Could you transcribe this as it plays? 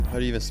How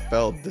do you even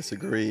spell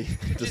disagree?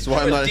 This is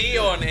why I'm not. D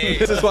on A.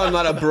 This is why I'm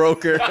not a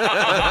broker.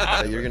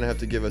 You're gonna have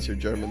to give us your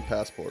German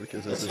passport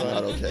because this is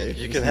not okay.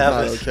 You can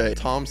have it. Okay.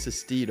 Tom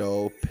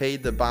Sestito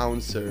paid the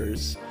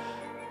bouncers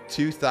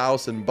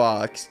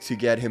 $2,000 to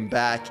get him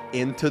back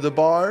into the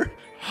bar.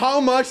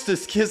 How much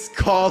does this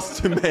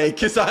cost to make?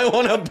 Because I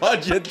want to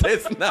budget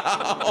this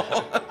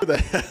now. Who the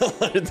hell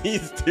are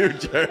these two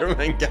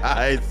German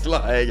guys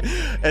like?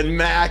 And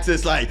Max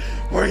is like,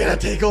 we're going to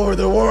take over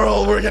the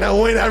world. We're going to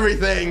win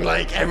everything.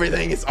 Like,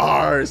 everything is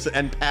ours.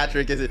 And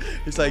Patrick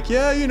is like,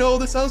 yeah, you know,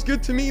 this sounds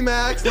good to me,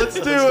 Max. Let's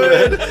do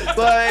it.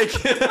 Like,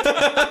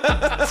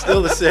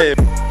 still the same.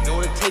 You know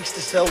what it takes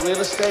to sell real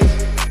estate?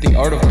 The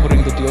art of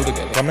putting the deal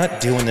together. I'm not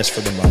doing this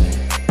for the money.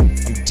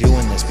 I'm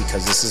doing this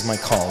because this is my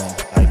calling.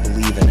 I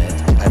believe in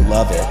it. I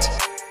love it.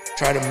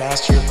 Try to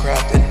master your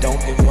craft and don't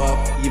give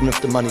up. Even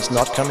if the money's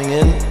not coming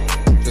in,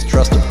 just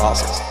trust the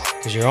process.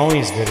 Because you're only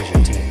as good as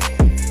your team.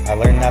 I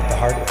learned that the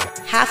hard way.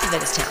 Half of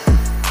it is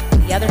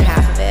talent. The other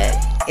half of it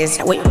is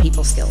what your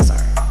people skills are.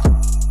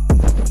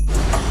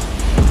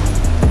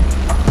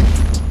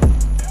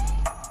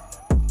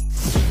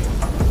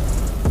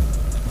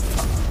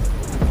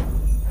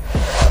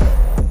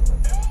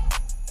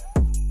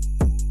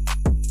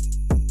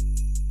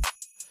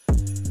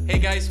 Hey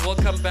guys,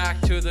 welcome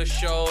back to the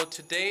show.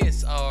 Today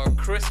is our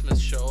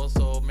Christmas show,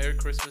 so Merry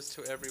Christmas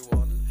to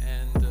everyone.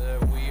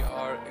 And we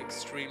are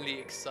extremely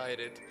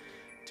excited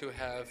to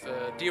have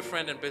a dear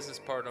friend and business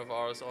partner of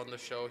ours on the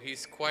show.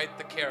 He's quite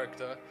the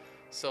character,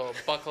 so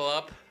buckle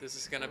up. This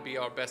is going to be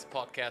our best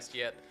podcast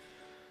yet.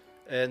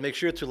 And make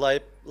sure to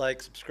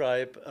like,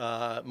 subscribe.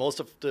 Most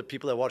of the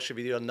people that watch the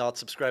video are not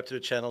subscribed to the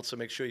channel, so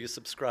make sure you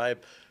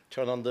subscribe.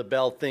 Turn on the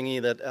bell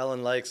thingy that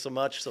Alan likes so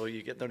much so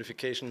you get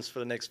notifications for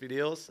the next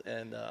videos.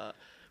 And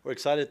we're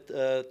excited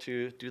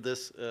to do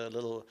this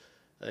little,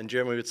 in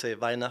German we would say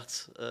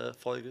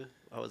Weihnachtsfolge.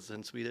 How is it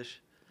in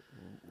Swedish?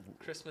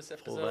 Christmas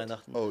episode.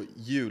 Oh,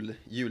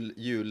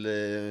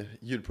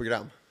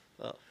 julprogram.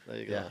 Oh, there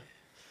you go. Yeah.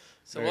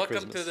 So Merry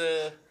welcome Christmas. to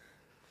the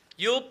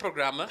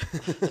julprogramma.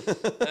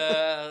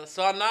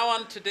 So now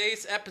on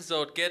today's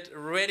episode, get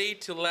ready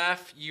to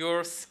laugh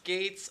your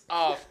skates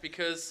off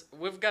because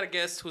we've got a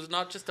guest who's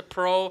not just a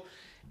pro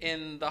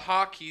in the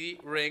hockey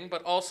ring,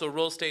 but also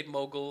real estate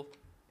mogul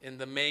in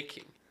the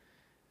making.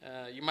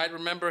 You might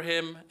remember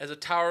him as a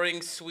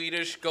towering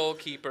Swedish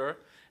goalkeeper,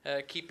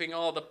 keeping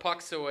all the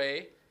pucks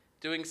away,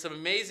 doing some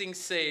amazing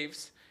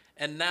saves,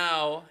 and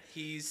now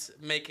he's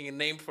making a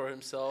name for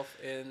himself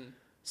in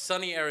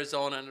sunny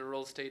Arizona in the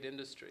real estate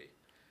industry.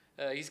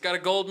 He's got a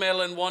gold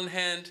medal in one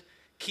hand,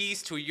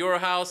 keys to your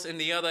house in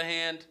the other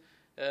hand.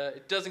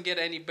 It doesn't get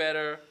any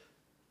better.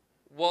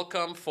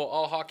 Welcome for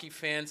all hockey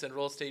fans and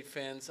real estate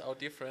fans, our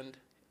dear friend,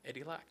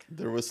 Eddie Läck.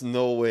 There was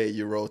no way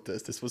you wrote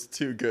this. This was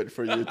too good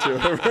for you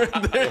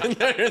to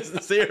There's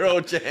zero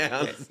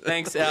chance.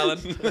 Thanks, Alan.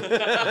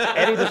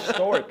 Eddie the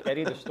Stork.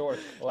 Eddie the Stork.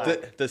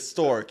 The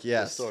Stork,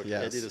 yes. The Stork,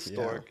 yes. Eddie the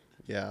Stork.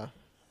 Yeah.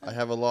 I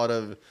have a lot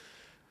of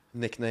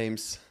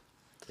nicknames.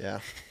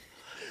 Yeah.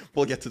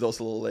 We'll get to those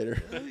a little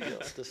later. There you go,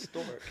 the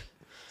Stork.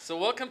 So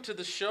welcome to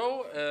the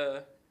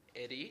show,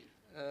 Eddie.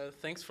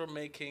 Thanks for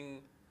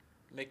making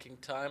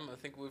time. I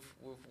think we've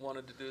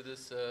wanted to do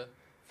this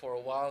for a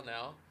while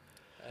now.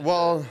 And,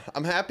 well,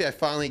 I'm happy I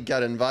finally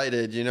got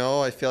invited, you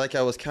know. I feel like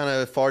I was kind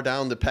of far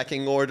down the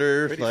pecking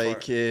order. Pretty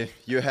like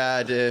you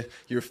had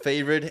your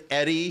favorite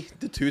Eddie,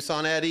 the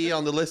Tucson Eddie,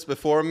 on the list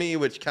before me,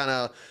 which kind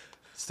of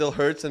still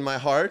hurts in my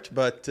heart.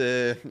 But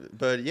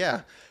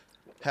yeah,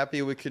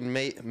 happy we could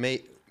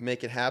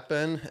make it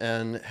happen,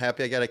 and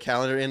happy I got a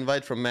calendar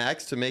invite from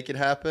Max to make it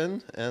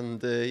happen.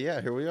 And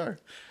yeah, here we are.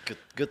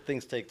 Good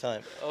things take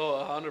time.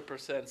 Oh,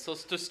 100%. So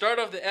to start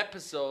off the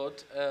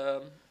episode,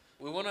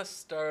 we want to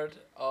start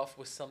off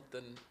with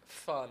something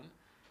fun,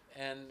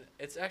 and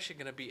it's actually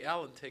going to be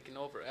Alan taking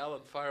over.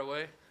 Alan, fire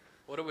away.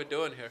 What are we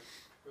doing here?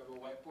 We have a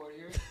whiteboard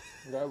here.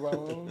 Grab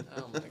one.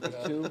 Oh my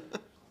God. Two.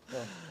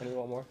 Oh, I need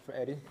one more for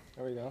Eddie.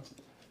 There we go.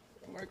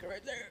 Mark it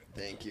right there.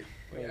 Thank you.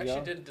 We There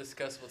actually didn't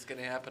discuss what's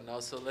going to happen now,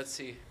 so let's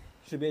see.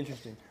 Should be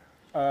interesting.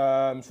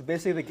 So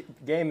basically, the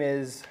game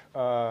is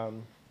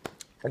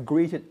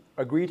agree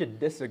to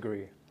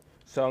disagree.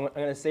 So I'm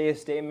going to say a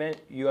statement.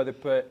 You either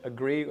put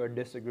agree or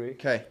disagree.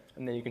 Okay.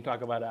 And then you can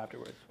talk about it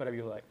afterwards, whatever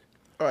you like.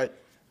 All right.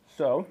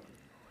 So,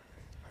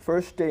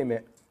 first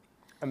statement: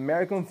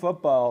 American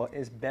football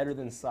is better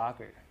than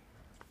soccer.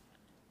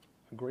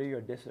 Agree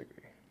or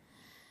disagree?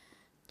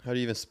 How do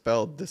you even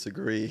spell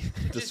disagree?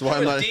 This Just is why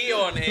I'm do a not. D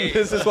on A.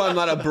 This is why I'm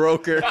not a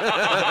broker.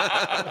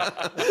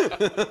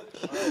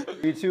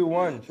 3, 2,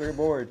 1. Sugar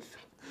boards.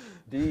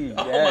 D.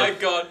 Oh yes. my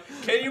God!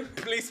 Can you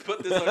please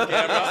put this on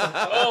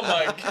camera? Oh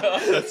my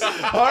God!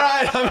 All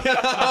right, I'm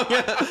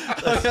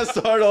gonna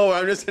start over.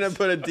 I'm just gonna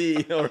put a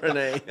D over an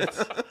A.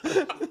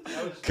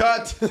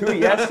 Cut. 2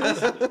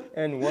 yeses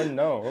and 1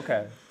 no.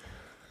 Okay.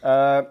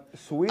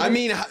 Sweden. I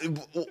mean,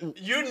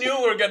 You knew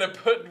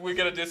we're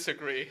gonna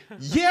disagree.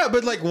 yeah,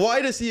 but like,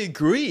 why does he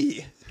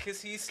agree?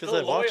 Because he's still I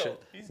loyal. watch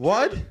it. He's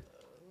What?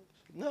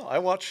 No, I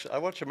watch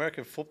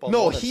American football.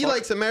 No, more than he soccer.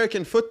 likes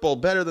American football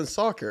better than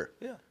soccer.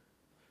 Yeah.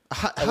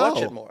 I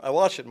watch it more. I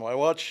watch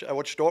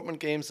Dortmund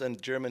games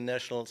and German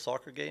national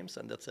soccer games,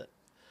 and that's it.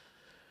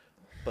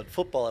 But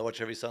football, I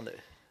watch every Sunday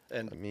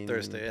and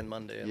Thursday and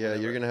Monday. And yeah,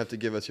 you're gonna have to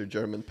give us your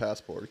German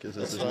passport because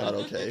this is not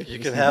okay. You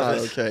can have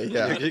it. Okay,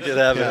 yeah. You can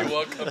have it. You're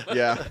welcome.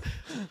 Yeah.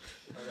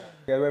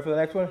 Okay, ready for the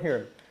next one?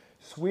 Here.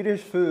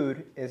 Swedish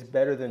food is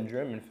better than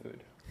German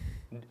food.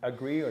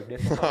 Agree or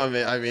disagree?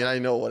 I mean, I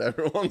know what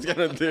everyone's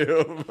gonna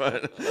do,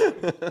 but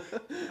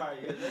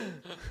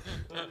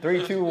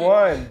 3, 2,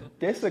 1.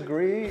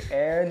 Disagree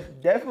and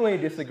definitely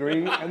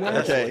disagree. And then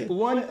Okay.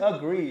 one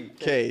agree.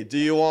 okay. Do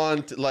you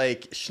want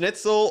like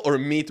schnitzel or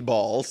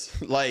meatballs?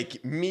 Like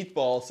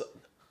meatballs,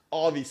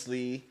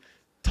 obviously,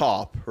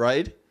 top,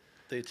 right?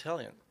 The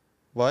Italian.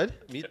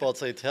 What?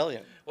 Meatballs are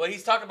Italian. Well,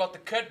 he's talking about the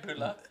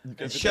köttbullar.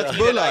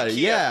 Köttbullar, Ikea.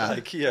 yeah.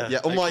 IKEA. Yeah.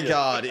 Oh my IKEA.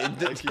 God.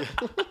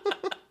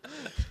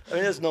 I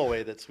mean, there's no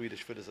way that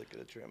Swedish food is as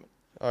good as German.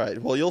 All right.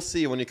 Well, you'll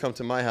see when you come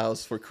to my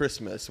house for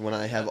Christmas when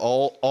I have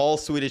all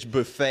Swedish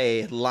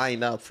buffet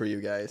lined up for you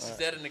guys. Is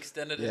that an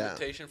extended Yeah.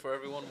 invitation for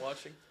everyone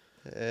watching?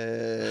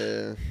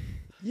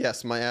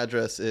 Yes, my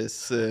address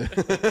is.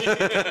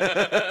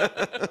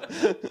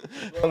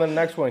 On the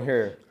next one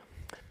here.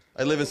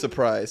 I live in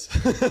Surprise.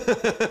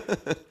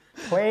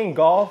 Playing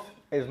golf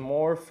is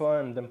more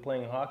fun than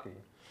playing hockey.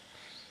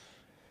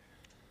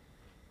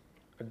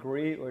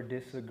 Agree or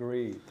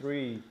disagree?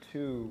 3,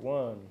 2,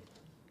 1.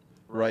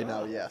 Right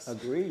now, yes.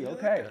 Agree.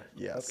 Okay.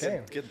 Yes.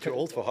 Okay. Getting too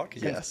old for hockey.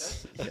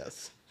 Yes.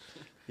 Yes.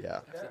 Yeah.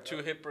 The 2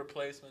 hip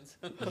replacements.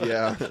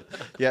 Yeah.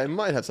 Yeah. It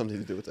might have something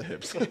to do with the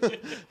hips.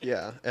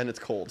 Yeah, and it's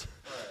cold.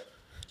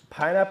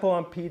 Pineapple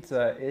on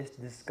pizza is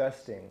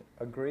disgusting.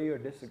 Agree or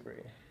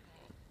disagree?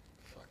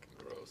 Fucking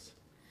gross.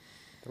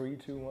 3,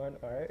 2, 1.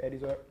 All right.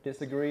 Eddie's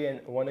disagree and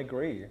 1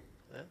 agree.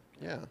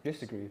 Yeah.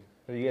 Disagree.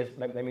 So you guys,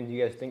 that means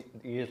you guys think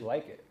you just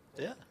like it.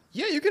 Yeah,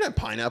 Yeah, you can have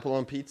pineapple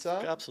on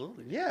pizza.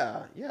 absolutely.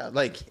 Yeah, yeah.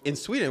 Like in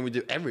Sweden, we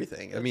do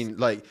everything. I mean,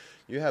 like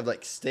you have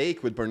like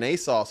steak with Brynäs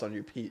sauce on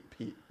your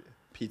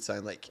pizza,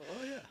 and like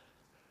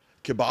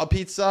kebab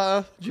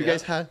pizza. Do you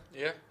guys have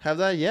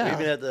that? Yeah. We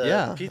even had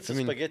yeah. pizza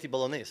spaghetti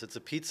bolognese. It's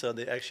a pizza, and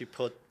they actually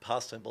put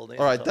pasta and bolognese.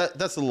 All right, on top.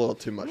 that's a little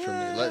too much for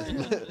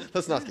me.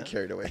 Let's not get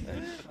carried away.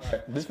 All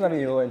right, this might be a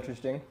little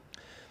interesting.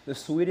 The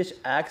Swedish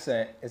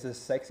accent is the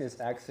sexiest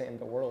accent in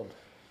the world.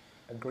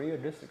 Agree or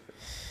disagree?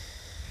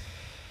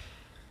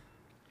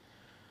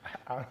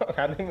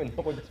 I don't even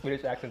know what the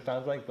Swedish accent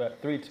sounds like,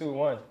 but 3, 2,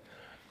 1.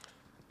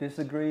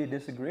 Disagree,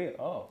 disagree.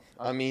 Oh.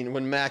 I mean,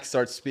 when Max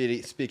starts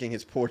speaking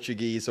his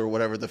Portuguese or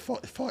whatever the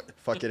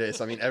fuck it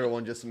is, I mean,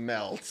 everyone just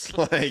melts.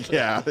 Like,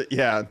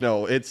 yeah,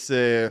 no, it's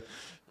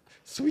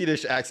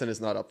Swedish accent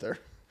is not up there.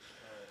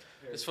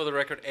 Just for the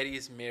record, Eddie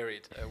is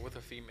married with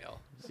a female.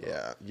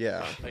 So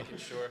Yeah. making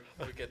sure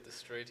we get this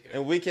straight here.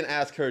 And we can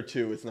ask her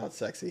too. It's not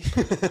sexy.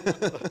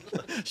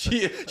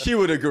 she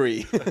would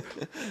agree.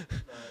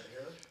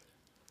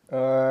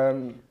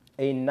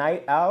 A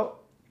night out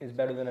is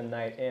better than a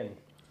night in.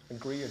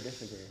 Agree or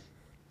disagree?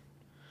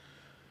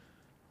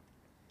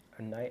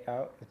 A night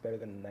out is better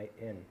than a night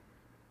in.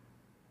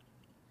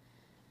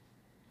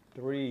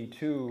 3,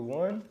 2,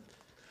 1.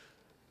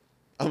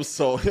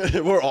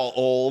 We're all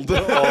old.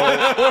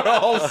 We're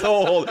all so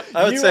old.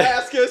 would You say-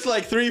 ask us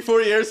like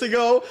 3-4 years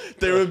ago,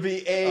 there would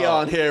be A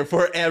on here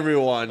for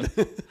everyone.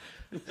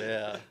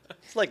 Yeah,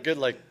 it's like good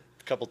like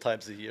a couple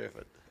times a year,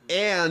 but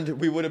And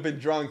we would have been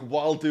drunk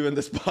while doing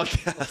this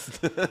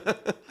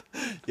podcast.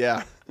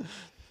 Yeah,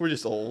 we're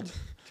just old.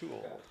 too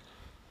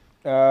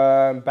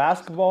old.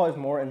 Basketball is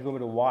more enjoyable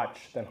to watch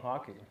than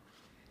hockey.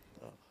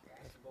 Oh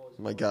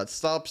my God,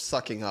 stop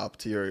sucking up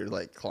to your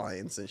like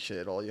clients and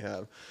shit. All you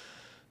have.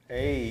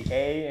 A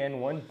and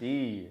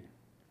 1D.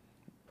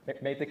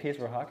 Make the case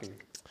for hockey.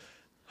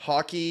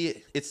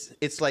 Hockey,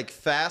 it's like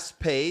fast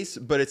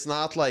paced, but it's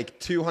not like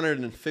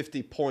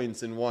 250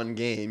 points in one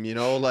game, you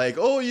know? Like,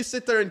 oh, you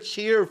sit there and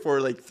cheer for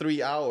like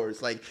 3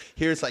 hours. Like,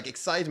 here's like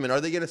excitement.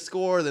 Are they going to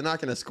score? They're not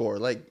going to score.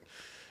 Like,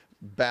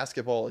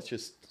 basketball, it's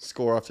just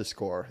score after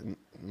score, in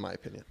my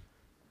opinion.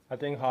 I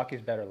think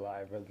hockey's better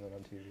live rather than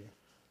on TV.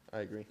 I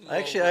agree.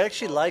 I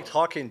actually liked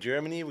hockey in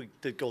Germany. We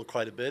did go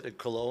quite a bit at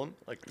Cologne,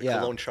 like the Yeah.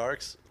 Cologne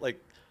Sharks.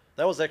 Like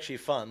that was actually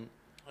fun.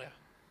 Yeah.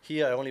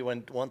 Here I only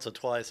went once or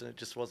twice, and it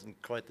just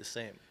wasn't quite the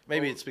same.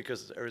 Maybe it's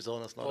because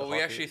Arizona's not. Well, a we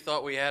hockey. actually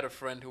thought we had a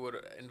friend who would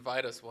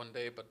invite us one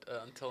day, but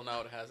until now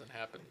it hasn't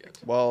happened yet.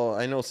 Well,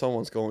 I know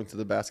someone's going to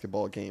the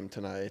basketball game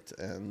tonight,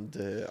 and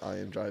I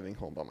am driving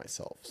home by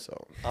myself, so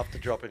after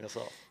dropping us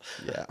off.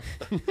 yeah.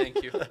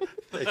 Thank you.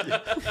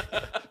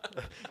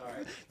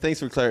 Thanks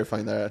for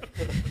clarifying that.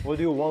 We'll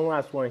do one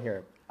last one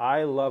here.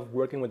 I love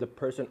working with the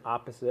person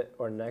opposite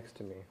or next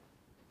to me.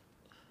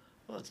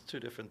 Well, it's two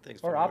different things.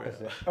 Or from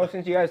opposite. Oh,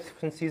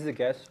 since he's the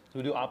guest,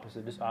 we'll do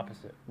opposite, just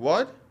opposite.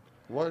 What?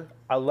 What?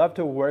 I love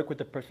to work with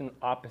the person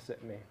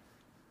opposite me.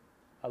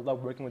 I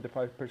love working with the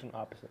person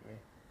opposite me.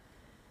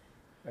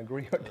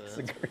 Agree or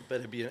disagree?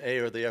 Better be an A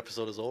or the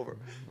episode is over.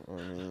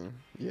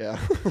 Yeah.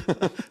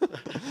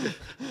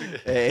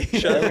 Hey.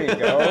 There we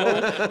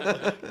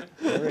go.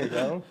 There we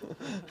go.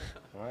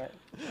 All right.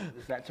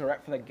 Is that a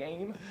wrap for the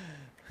game?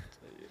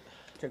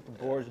 Check the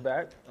boards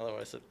back.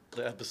 Otherwise,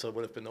 the episode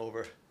would have been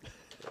over.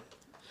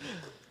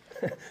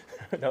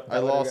 No, I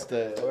lost I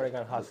the would have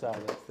gone hostile.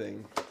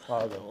 thing.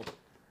 Oh, no.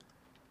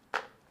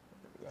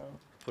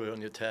 Put it on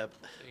your tab.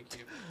 Thank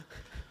you.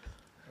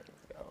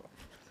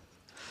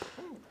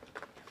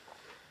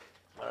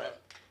 All right.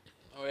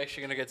 Are we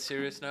actually gonna get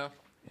serious now?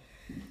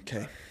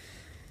 Okay.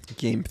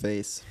 Game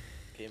face.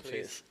 Game Please.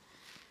 face.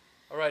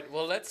 All right.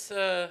 Well, let's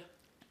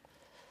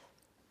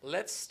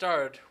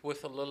start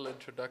with a little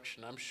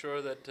introduction. I'm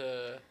sure that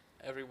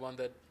everyone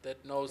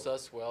that knows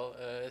us well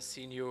has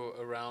seen you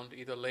around,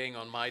 either laying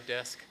on my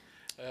desk,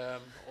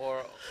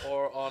 or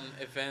on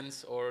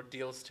events or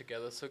deals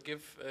together. So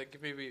give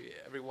maybe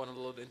everyone a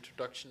little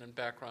introduction and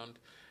background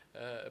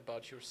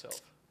about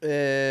yourself.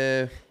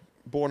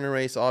 Born and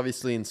raised,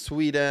 obviously, in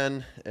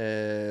Sweden.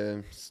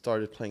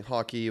 Started playing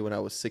hockey when I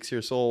was 6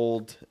 years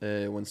old.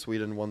 When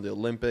Sweden won the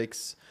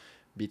Olympics,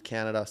 beat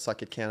Canada,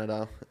 suck at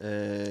Canada,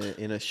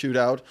 in a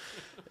shootout.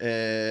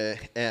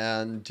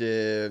 And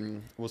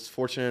was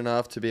fortunate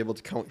enough to be able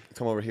to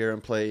come over here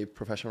and play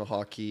professional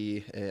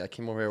hockey. I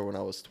came over here when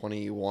I was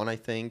 21, I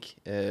think.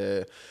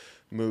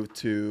 Moved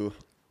to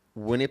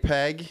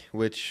Winnipeg,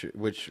 which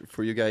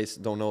for you guys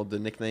don't know, the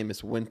nickname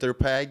is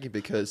Winterpeg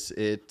because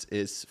it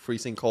is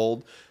freezing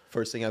cold.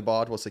 First thing I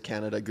bought was a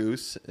Canada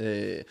Goose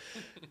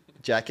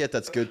jacket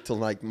that's good till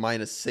like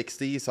minus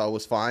 60, so I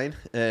was fine.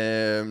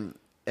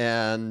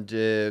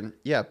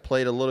 Yeah,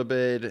 played a little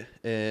bit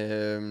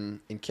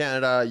in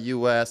Canada,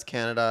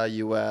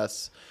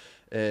 US,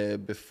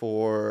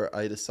 before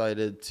I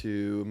decided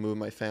to move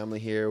my family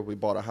here. We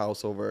bought a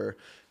house over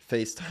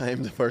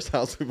FaceTime, the first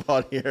house we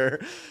bought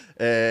here.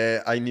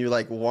 I knew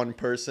like one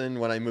person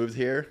when I moved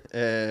here,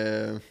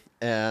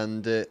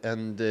 and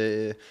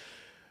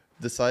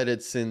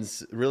decided,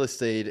 since real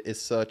estate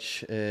is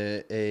such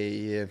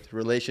a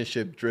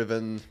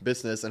relationship-driven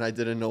business, and I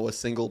didn't know a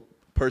single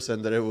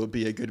person, that it would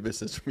be a good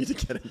business for me to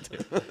get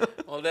into.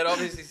 Well, that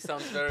obviously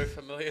sounds very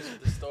familiar to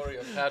the story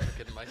of Patrick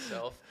and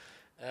myself.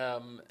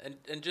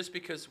 And just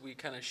because we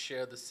kind of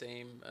share the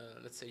same,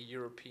 let's say,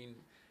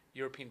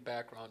 European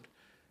background,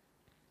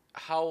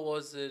 how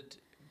was it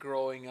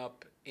growing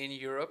up in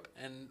Europe,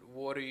 and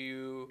what do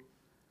you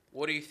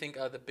think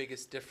are the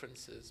biggest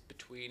differences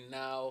between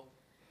now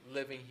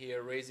living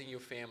here, raising your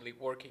family,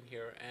 working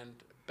here,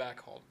 and back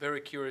home? Very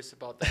curious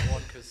about that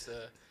one, because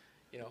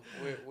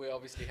we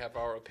obviously have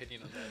our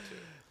opinion on that too.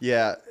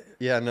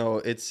 Yeah, no,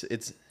 it's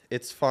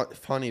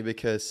funny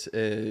because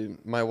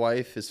my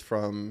wife is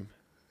from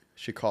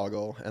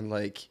Chicago, and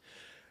like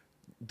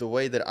the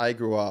way that I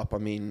grew up, I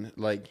mean,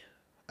 like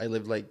I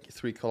lived like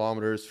 3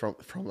 kilometers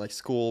from like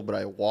school, but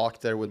I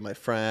walked there with my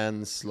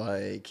friends,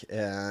 like,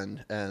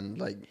 and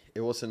like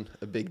it wasn't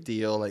a big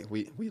deal. Like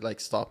we like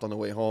stopped on the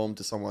way home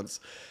to someone's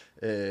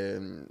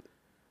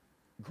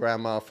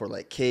grandma for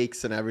like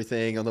cakes and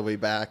everything on the way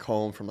back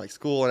home from like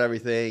school and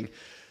everything.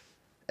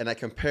 And I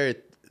compare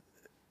it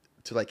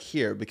to like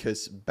here,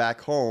 because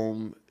back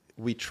home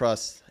we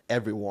trust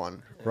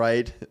everyone,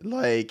 right?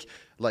 Like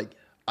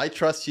I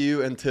trust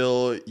you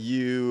until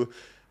you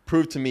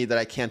prove to me that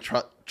I can't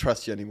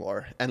trust you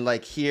anymore. And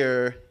like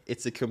here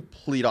it's a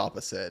complete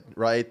opposite,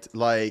 right?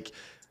 Like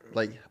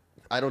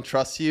I don't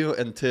trust you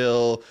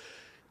until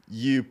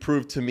you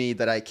prove to me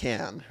that I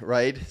can,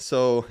 right?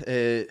 So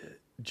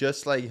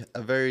just like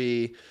a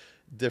very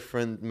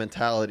different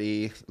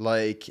mentality.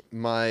 Like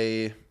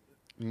my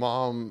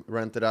mom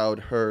rented out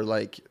her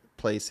like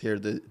place here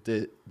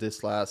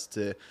this last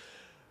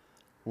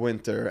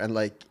winter, and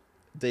like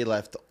they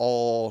left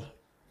all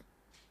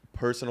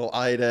personal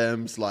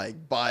items,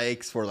 like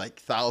bikes, for like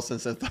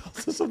thousands and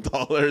thousands of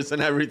dollars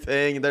and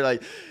everything. And they're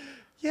like,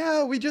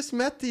 yeah, we just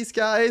met these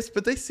guys,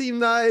 but they seem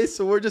nice,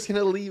 so we're just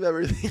gonna leave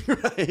everything,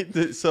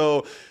 right?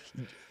 So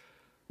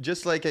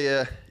just like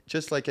a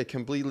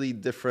completely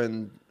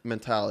different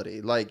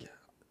mentality. Like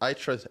I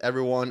trust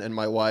everyone, and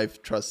my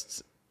wife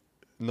trusts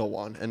no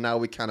one. And now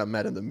we kind of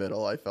met in the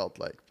middle, I felt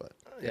like. But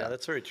yeah,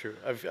 that's very true.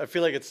 I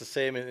feel like it's the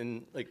same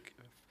in like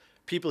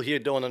people here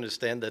don't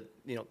understand that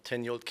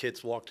 10-year-old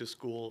kids walk to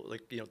school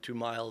like 2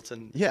 miles,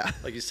 and yeah,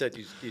 like you said,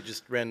 you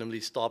just randomly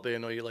stop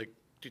in, or you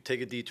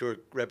take a detour,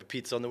 grab a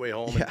pizza on the way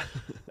home. Yeah.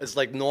 And it's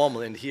like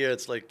normal. And here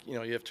it's like you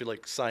have to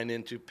like sign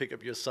in to pick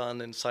up your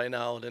son and sign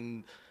out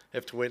and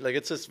have to wait. Like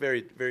it's just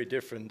very, very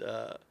different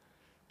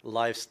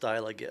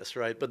lifestyle, I guess,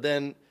 right? But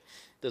then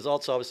there's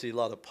also obviously a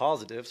lot of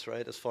positives,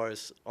 right, as far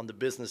as on the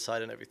business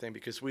side and everything,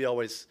 because we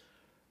always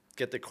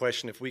get the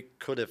question if we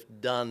could have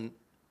done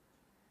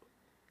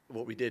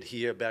what we did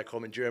here back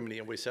home in Germany,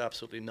 and we say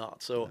absolutely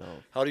not. So no.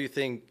 How do you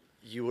think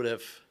you would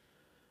have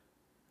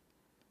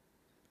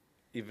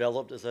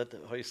developed? Is that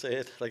how you say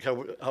it? Like how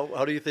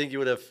do you think you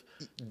would have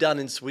done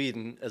in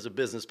Sweden as a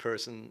business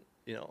person,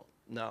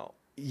 now?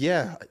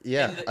 Yeah.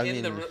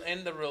 In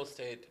the real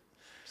estate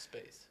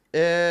space.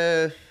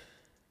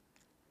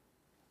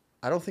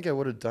 I don't think I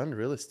would have done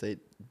real estate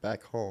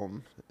back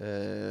home.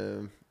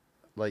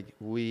 Like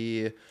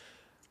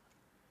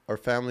our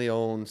family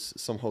owns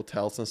some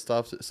hotels and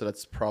stuff, so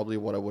that's probably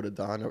what I would have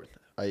done.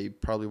 I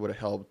probably would have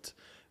helped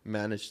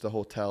manage the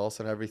hotels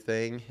and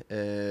everything.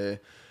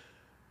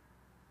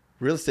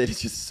 Real estate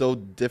is just so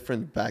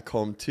different back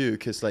home too,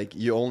 because like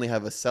you only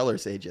have a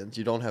seller's agent,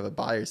 you don't have a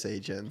buyer's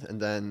agent,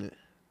 and then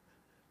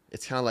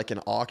it's kind of like an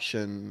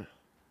auction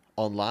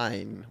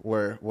online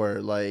where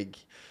like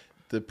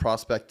the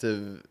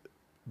prospective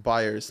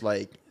buyers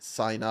like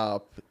sign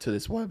up to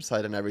this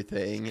website and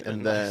everything,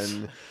 and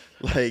then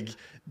like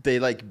they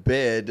like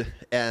bid,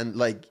 and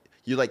like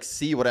you like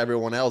see what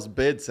everyone else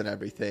bids and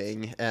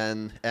everything,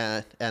 and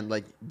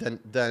like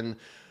then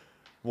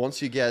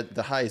once you get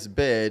the highest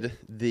bid,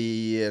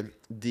 the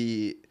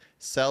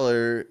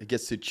seller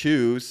gets to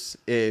choose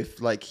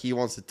if like he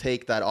wants to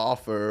take that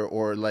offer,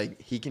 or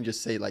like he can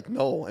just say like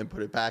no and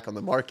put it back on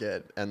the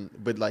market and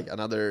with like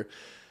another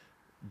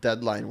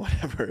deadline,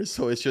 whatever.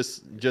 So it's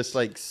just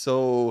like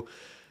so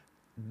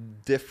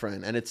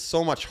different, and it's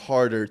so much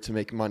harder to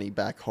make money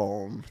back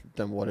home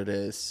than what it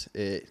is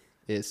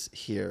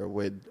here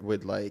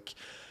with like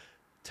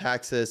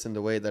taxes and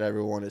the way that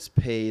everyone is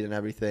paid and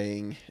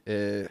everything.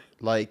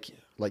 Like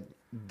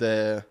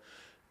the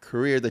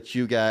career that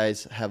you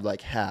guys have like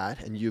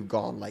had, and you've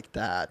gone like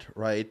that,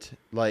 right?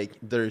 Like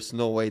there's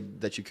no way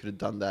that you could have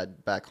done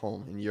that back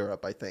home in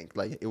Europe. I think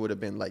like it would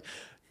have been like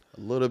a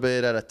little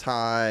bit at a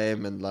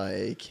time, and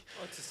like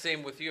it's the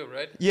same with you,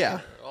 right? Yeah.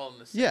 We're all in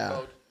the same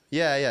boat.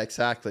 Yeah,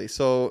 exactly.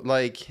 So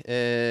like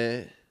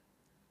I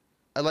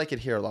like it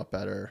here a lot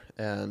better,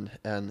 and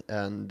I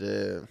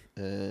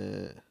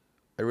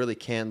really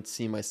can't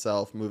see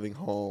myself moving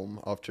home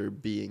after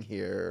being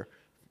here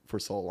for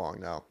so long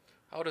now.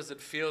 How does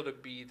it feel to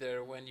be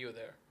there when you're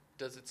there?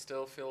 Does it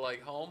still feel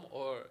like home,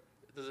 or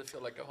does it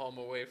feel like a home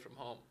away from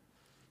home?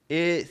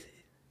 It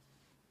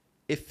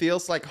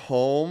feels like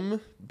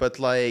home, but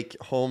like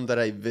home that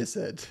I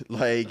visit.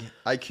 Like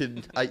I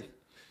could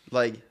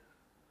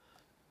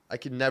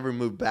never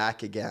move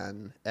back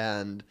again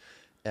and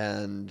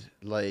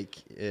like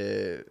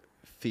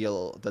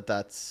feel that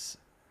that's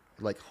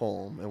like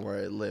home and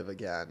where I live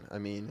again. I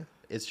mean,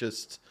 it's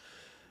just,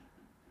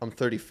 I'm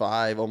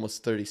 35,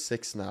 almost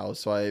 36 now,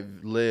 so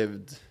I've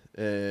lived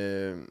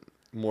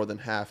more than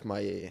half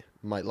my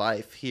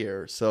life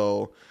here.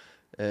 So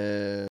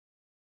tell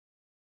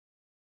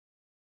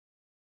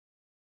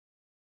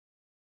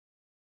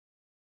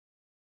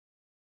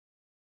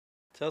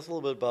us a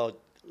little bit about,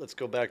 let's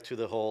go back to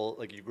the whole,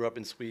 like you grew up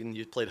in Sweden,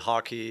 you played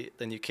hockey,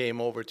 then you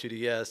came over to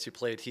the US, you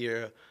played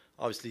here,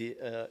 obviously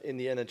in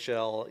the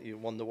NHL, you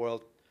won the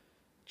World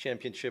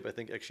Championship, I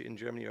think actually in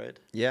Germany, right?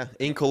 Yeah,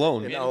 in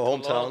Cologne. In our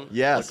hometown.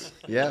 Yes,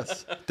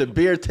 yes. The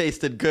beer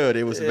tasted good.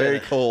 It was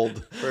very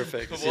cold.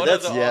 Perfect. See, What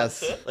that's are the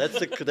odds? that's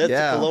the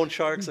Cologne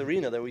Sharks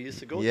arena that we used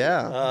to go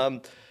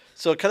to.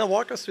 So kind of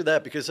walk us through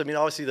that, because I mean,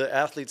 obviously the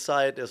athlete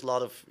side, there's a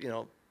lot of, you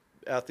know,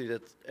 athletes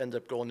that end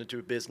up going into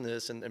a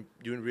business and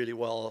doing really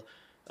well.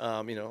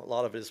 You know, a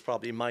lot of it is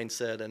probably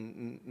mindset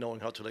and knowing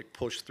how to like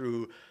push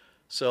through.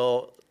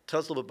 So tell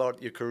us a little bit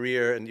about your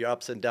career and your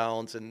ups and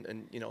downs,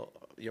 and you know,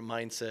 your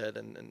mindset,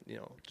 and you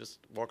know, just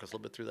walk us a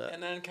little bit through that.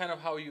 And then kind of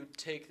how you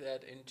take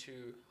that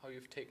into, how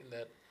you've taken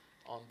that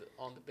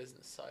on the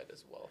business side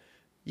as well.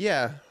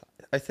 Yeah,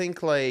 I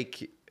think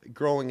like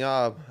growing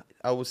up,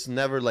 I was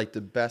never like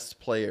the best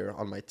player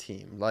on my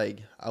team. Like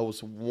I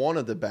was one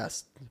of the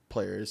best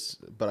players,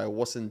 but I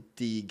wasn't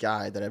the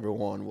guy that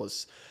everyone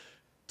was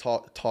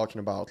talking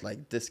about.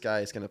 Like this guy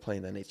is going to play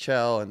in the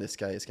NHL, and this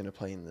guy is going to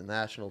play in the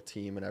national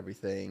team and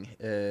everything.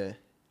 And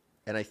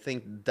I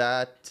think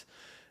that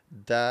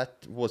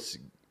was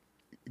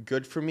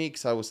good for me,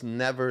 because I was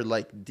never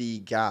like the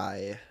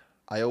guy.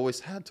 I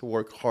always had to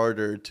work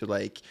harder to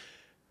like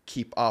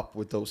keep up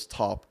with those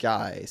top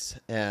guys,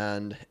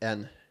 and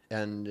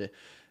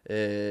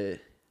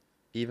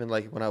even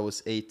like when I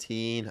was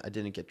 18, I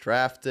didn't get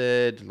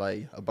drafted.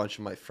 Like a bunch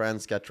of my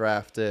friends got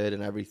drafted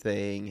and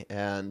everything,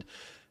 and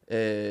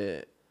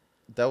that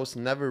was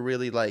never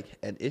really like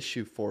an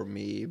issue for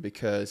me,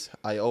 because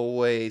I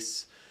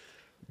always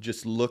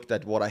just looked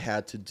at what I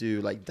had to do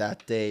like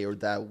that day or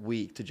that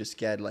week to just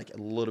get like a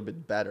little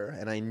bit better.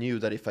 And I knew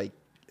that if I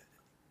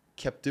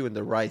kept doing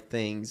the right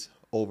things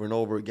over and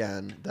over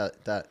again,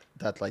 that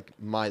like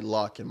my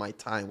luck and my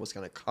time was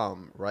going to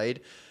come,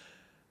 right?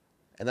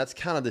 And that's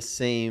kind of the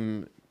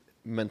same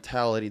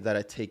mentality that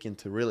I take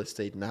into real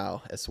estate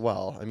now as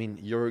well. I mean,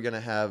 you're going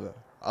to have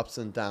ups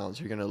and downs.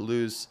 You're going to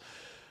lose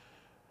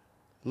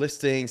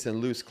listings and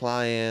lose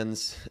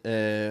clients,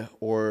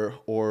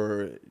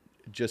 or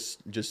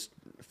just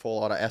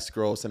fall out of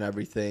escrows and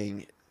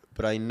everything.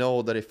 But I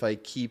know that if I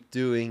keep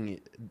doing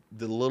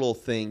the little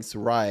things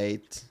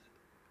right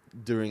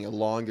during a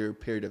longer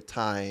period of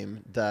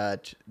time,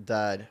 that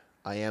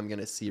I am going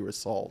to see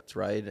results,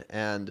 right?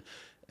 And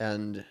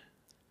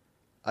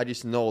I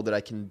just know that I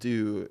can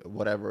do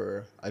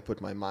whatever I put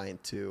my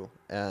mind to,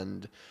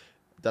 and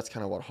that's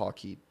kind of what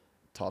hockey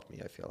taught me,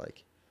 I feel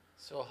like.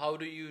 So how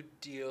do you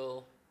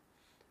deal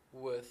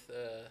with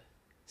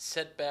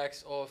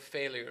setbacks or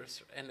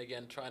failures? And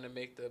again, trying to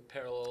make the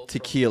parallel.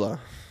 Tequila.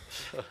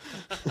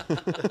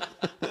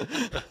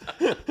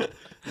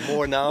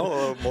 More now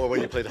or more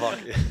when you played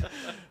hockey?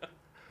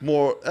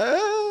 more.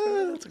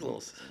 That's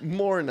close.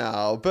 More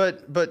now,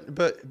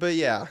 but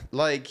yeah,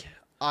 like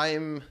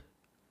I'm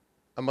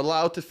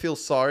allowed to feel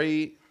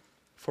sorry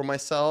for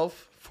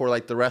myself for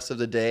like the rest of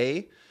the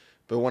day,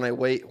 but when I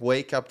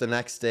wake up the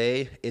next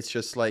day, it's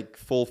just like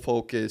full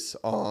focus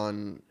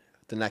on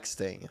the next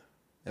thing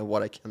and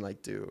what I can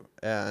like do,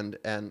 and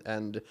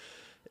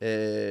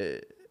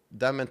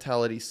that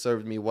mentality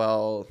served me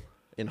well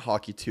in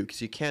hockey too,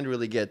 because you can't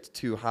really get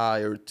too high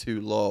or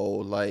too low.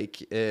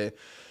 Like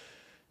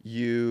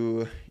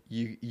you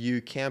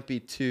can't be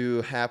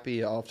too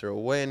happy after a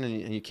win,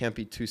 and you can't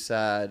be too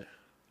sad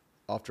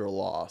after a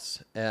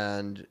loss,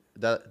 and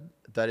that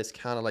is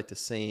kind of like the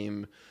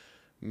same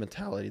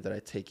mentality that I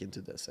take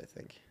into this, I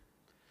think.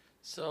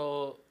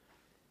 So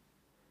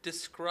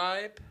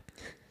describe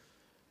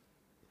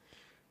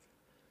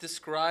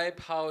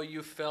how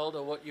you felt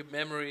or what your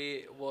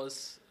memory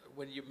was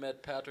when you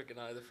met Patrick and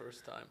I the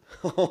first time.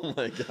 Oh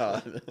my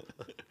God.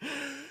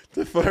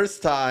 The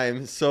first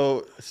time,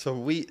 so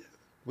we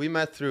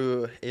met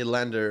through a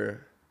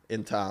lender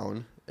in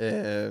town,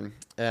 and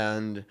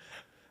I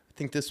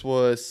think this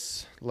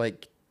was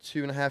like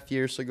 2.5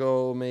 years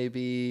ago,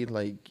 maybe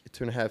like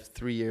 2.5,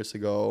 3 years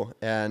ago,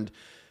 and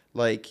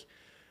like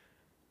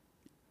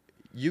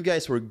you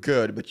guys were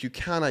good, but you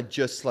kind of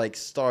just like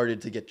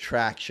started to get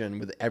traction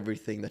with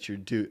everything that you're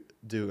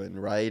doing,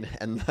 right?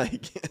 And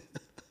like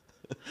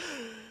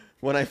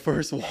when I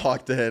first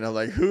walked in, I'm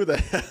like, who the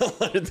hell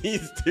are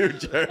these two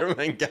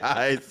German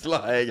guys?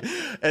 Like,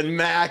 and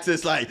Max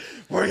is like,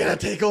 we're going to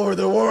take over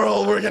the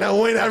world. We're going to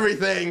win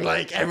everything.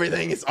 Like,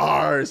 everything is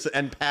ours.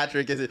 And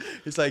Patrick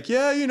is like,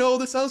 yeah, you know,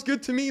 this sounds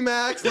good to me,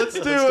 Max. Let's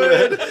do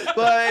it.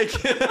 Like,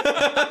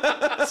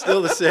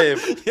 Still the same.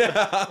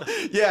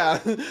 yeah.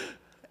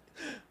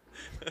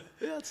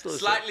 Yeah, it's still the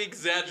same. Slightly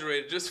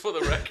exaggerated, just for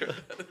the record.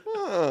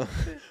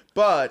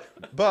 But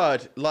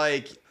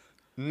like,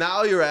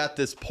 now you're at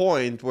this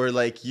point where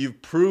like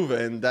you've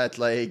proven that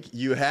like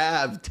you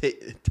have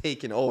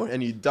taken over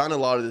and you've done a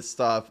lot of this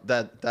stuff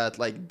that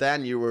like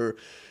then you were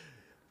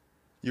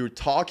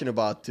talking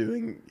about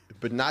doing,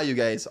 but now you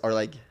guys are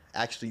like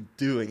actually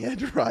doing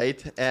it,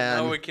 right?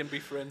 And now we can be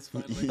friends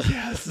finally.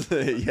 Yes,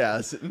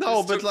 yes.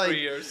 No, This but took like 3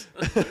 years.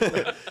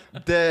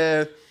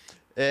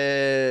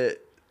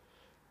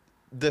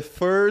 the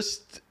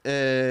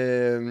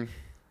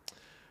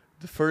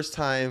first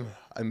time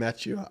I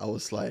met you, I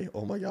was like,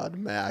 oh my God,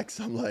 Max.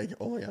 I'm like,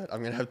 oh my God,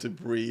 I'm going to have to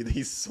breathe.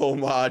 He's so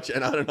much.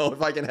 And I don't know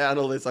if I can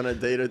handle this on a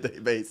day-to-day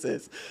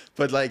basis.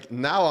 But like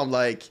now I'm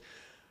like,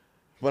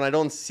 when I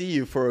don't see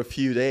you for a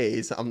few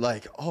days, I'm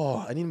like,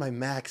 oh, I need my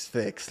Max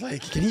fix.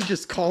 Like, can you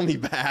just call me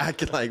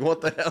back? Like, what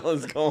the hell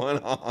is going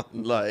on?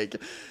 Like,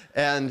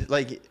 and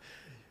like,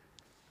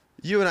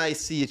 you and I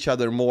see each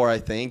other more, I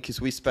think, because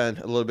we spend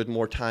a little bit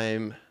more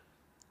time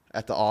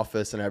at the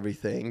office and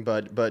everything,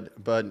 but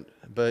yeah.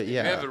 You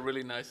have a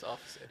really nice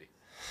office, Eddie.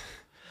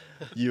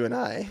 You and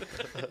I,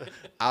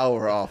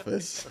 our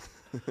office.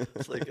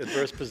 It's like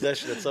adverse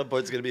possession at some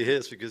point is going to be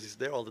his because he's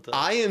there all the time.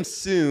 I am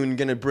soon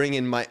going to bring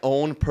in my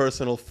own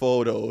personal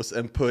photos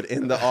and put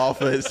in the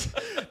office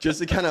just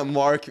to kind of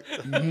mark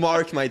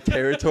my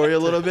territory a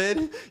little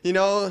bit, you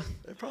know?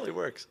 It probably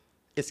works.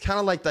 It's kind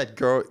of like that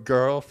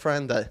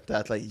girlfriend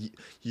that like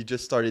you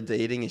just started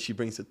dating and she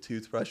brings a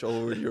toothbrush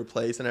over to your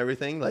place and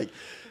everything. Like,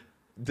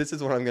 this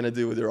is what I'm gonna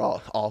do with your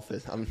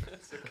office.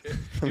 That's okay.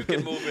 You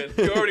can move in.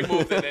 You already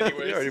moved in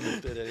anyways. You already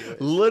moved in anyway.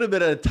 A little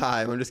bit at a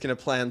time. I'm just gonna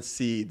plant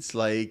seeds.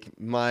 Like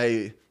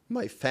my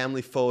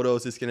family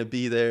photos is gonna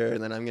be there,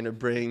 and then I'm gonna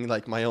bring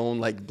like my own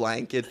like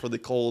blanket for the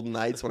cold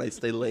nights when I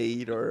stay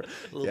late, or a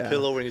little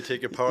pillow when you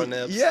take your power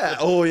naps. Yeah.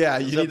 Oh yeah.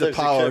 You need the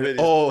power.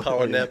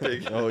 Power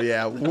napping. Oh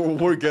yeah.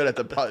 We're good at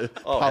the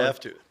have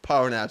to.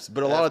 Power naps,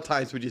 but a lot of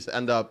times we just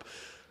end up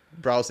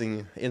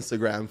browsing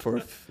Instagram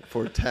for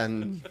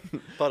 10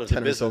 or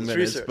so minutes.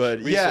 Research.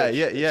 But Research.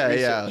 yeah.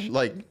 Research.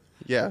 Like,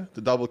 yeah,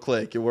 the double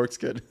click, it works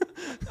good.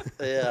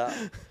 Yeah.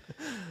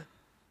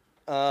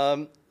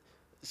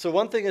 So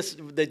one thing is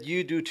that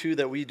you do too,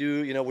 that we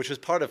do, you know, which was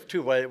part of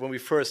too, right? When we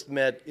first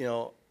met, you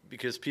know,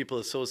 because people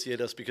associate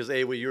us because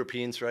we're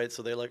Europeans, right?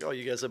 So they're like, oh,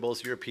 you guys are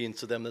both Europeans.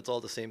 To them, that's all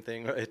the same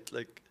thing, right?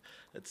 Like,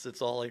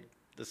 it's all like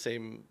the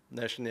same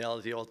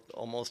nationality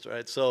almost,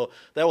 right? So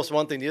that was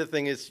one thing. The other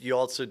thing is you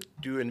also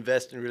do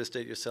invest in real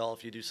estate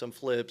yourself. You do some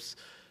flips,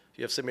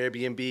 you have some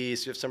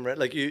Airbnbs, you have some rent.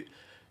 Like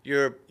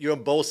you're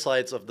on both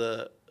sides of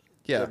the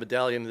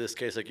medallion in this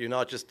case. Like you're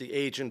not just the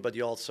agent, but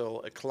you're also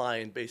a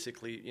client,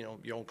 basically. You know,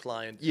 your own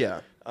client.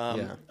 Yeah.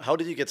 How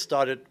did you get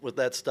started with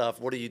that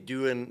stuff? What are you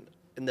doing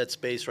in that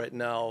space right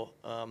now?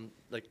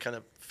 Like kind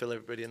of fill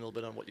everybody in a little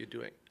bit on what you're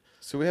doing.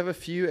 So we have a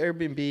few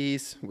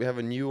Airbnbs. We have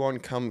a new one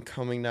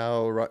coming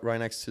now right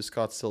next to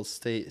Scottsdale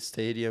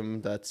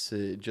Stadium. That's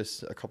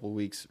just a couple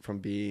weeks from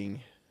being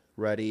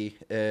ready.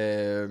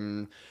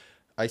 We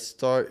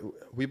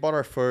bought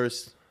our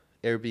first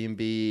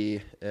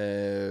Airbnb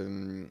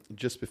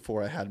just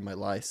before I had my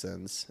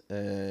license,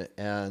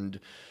 and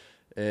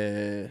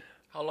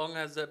How long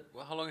have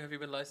you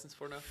been licensed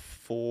for now?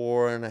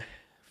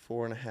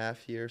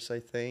 4.5 years,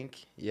 I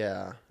think.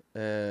 Yeah.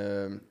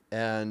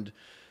 and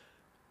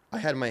I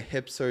had my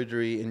hip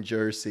surgery in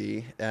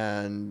Jersey,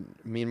 and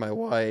me and my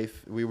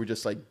wife, we were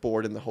just like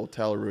bored in the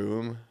hotel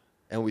room,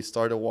 and we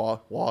started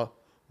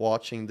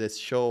watching this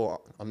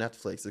show on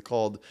Netflix. It's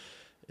called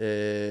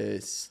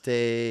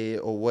Stay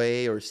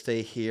Away or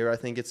Stay Here, I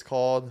think it's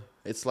called.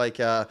 It's like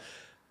a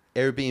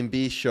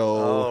Airbnb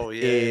show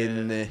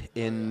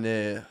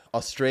in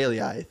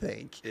Australia, I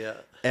think. Yeah.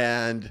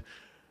 And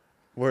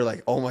we're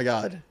like, oh my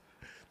God,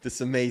 this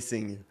is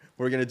amazing.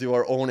 We're gonna do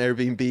our own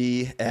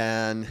Airbnb,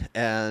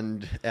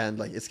 and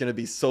like it's gonna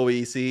be so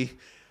easy.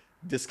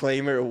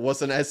 Disclaimer: it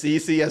wasn't as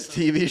easy as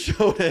TV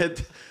showed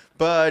it,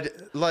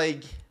 but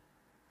like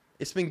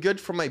it's been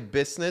good for my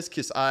business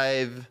because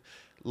I've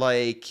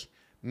like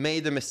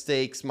made the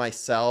mistakes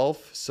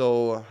myself.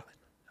 So,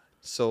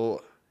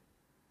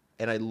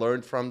 and I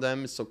learned from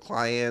them. So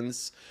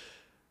clients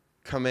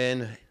come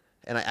in,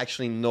 and I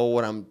actually know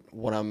what I'm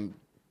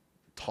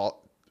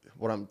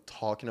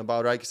talking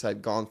about, right? Because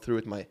I've gone through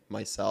it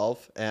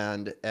myself,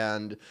 and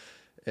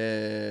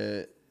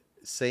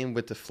same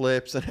with the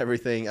flips and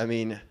everything. I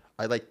mean,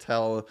 I like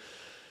tell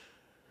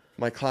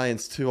my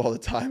clients too all the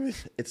time.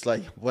 It's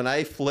like when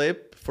I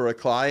flip for a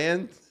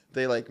client,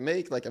 they like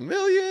make like $1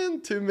 million,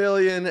 $2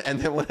 million, and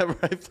then whenever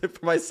I flip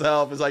for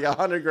myself, it's like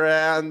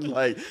 $100,000,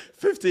 like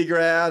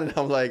 $50,000, and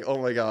I'm like,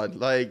 oh my God,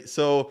 like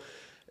so.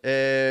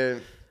 I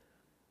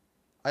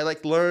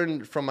like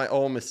learned from my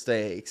own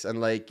mistakes, and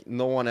like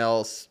no one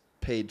else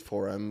paid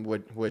for them,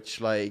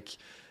 which like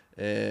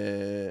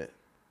I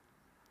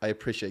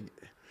appreciate,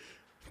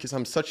 because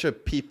I'm such a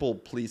people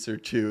pleaser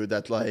too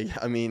that like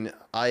I mean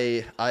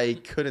I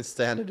couldn't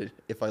stand it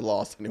if I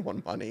lost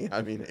anyone money.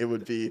 I mean it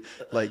would be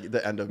like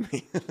the end of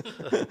me.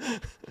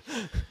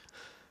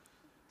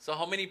 So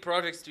how many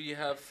projects do you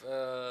have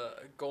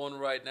going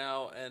right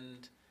now,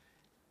 and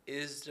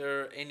is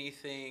there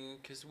anything,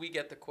 because we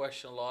get the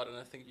question a lot and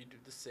I think you do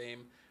the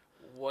same,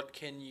 what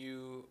can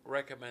you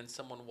recommend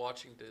someone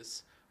watching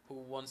this who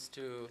wants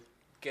to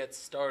get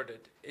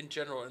started in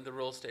general in the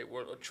real estate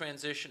world, or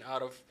transition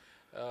out of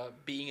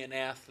being an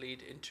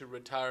athlete into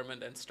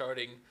retirement and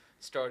starting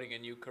a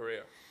new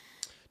career?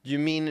 Do you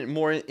mean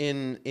more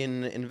in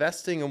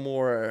investing or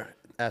more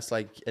as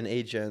like an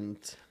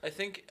agent? I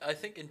think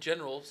in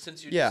general,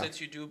 since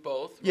you do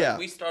both. Yeah. Right?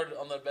 We started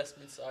on the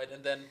investment side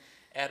and then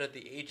added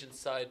the agent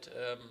side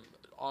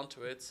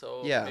onto it.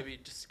 So maybe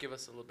just give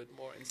us a little bit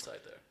more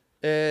insight there.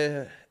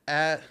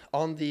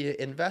 On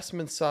the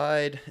investment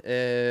side,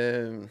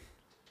 I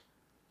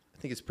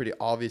think it's pretty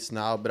obvious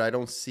now, but I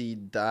don't see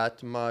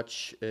that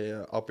much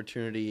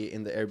opportunity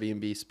in the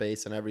Airbnb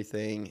space and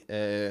everything.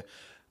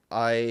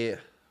 I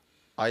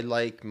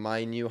like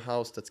my new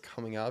house that's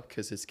coming up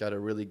because it's got a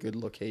really good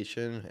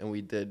location, and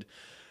we did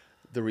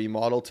the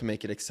remodel to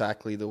make it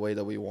exactly the way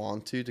that we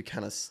want to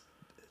kind of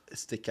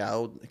stick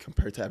out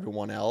compared to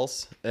everyone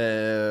else.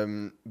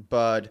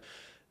 But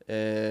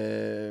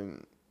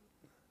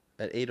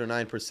at 8 or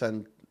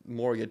 9%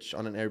 mortgage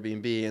on an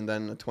Airbnb and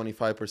then a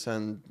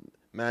 25%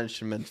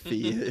 management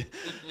fee,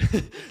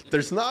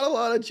 there's not a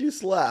lot of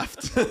juice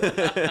left.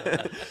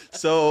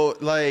 So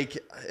like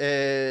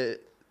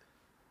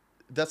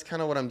that's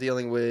kind of what I'm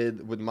dealing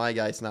with my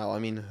guys now. I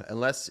mean,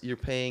 unless you're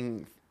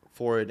paying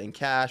for it in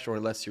cash or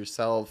unless you're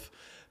self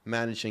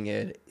managing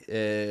it,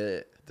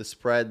 the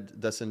spread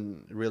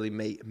doesn't really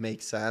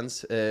make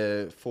sense.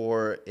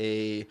 For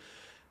a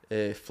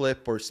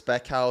flip or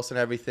spec house and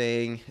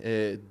everything,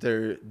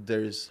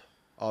 there's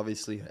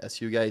obviously,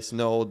 as you guys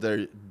know,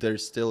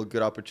 there's still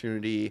good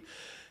opportunity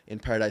in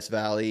Paradise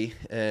Valley,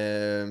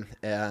 and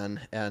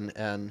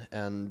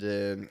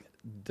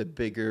the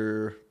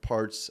bigger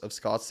parts of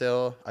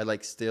Scottsdale. I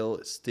like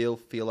still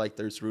feel like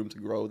there's room to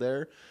grow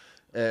there,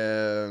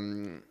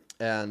 and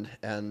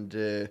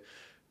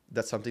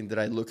that's something that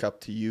I look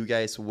up to you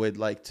guys with,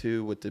 like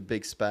too, with the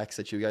big specs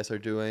that you guys are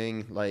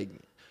doing. Like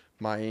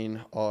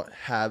mine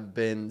have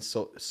been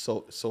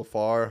so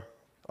far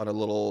on a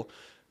little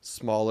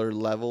smaller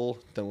level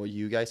than what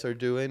you guys are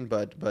doing,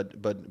 but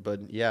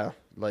yeah,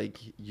 like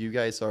you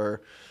guys are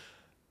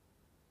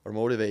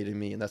motivating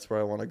me, and that's where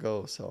I want to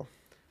go.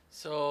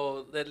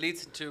 So that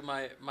leads into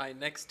my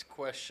next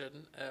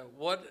question.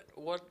 What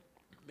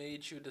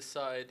made you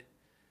decide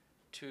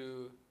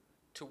to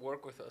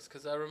work with us?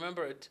 Because I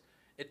remember it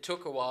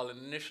took a while, and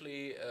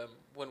initially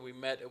when we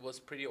met, it was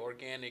pretty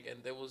organic,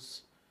 and there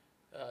was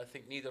I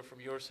think neither from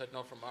your side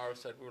nor from our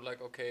side, we were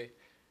like, okay,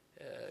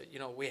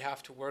 we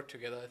have to work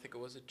together. I think it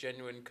was a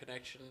genuine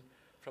connection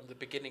from the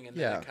beginning, and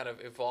then it kind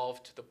of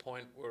evolved to the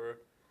point where,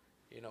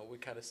 we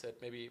kind of said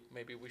maybe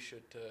we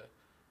should,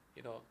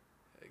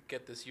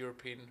 get this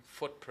European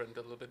footprint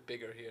a little bit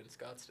bigger here in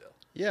Scottsdale.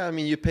 Yeah, I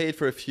mean, you paid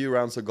for a few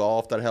rounds of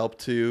golf that helped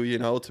too,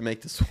 to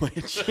make the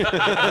switch.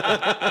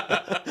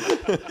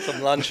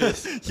 Some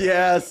lunches.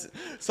 Yes,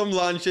 some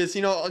lunches.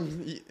 I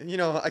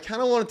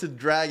kind of wanted to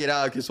drag it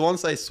out because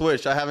once I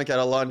switched, I haven't got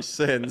a lunch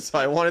since. So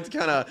I wanted to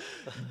kind of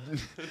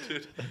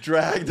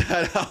drag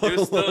that out.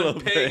 You're still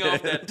paying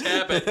off that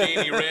tab at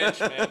Danny Ranch,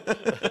 man.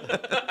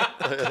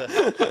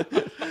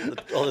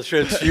 All the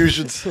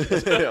transfusions.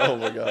 Oh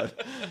my God.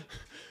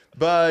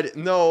 But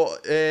no,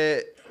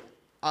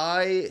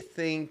 I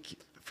think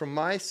from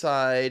my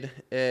side,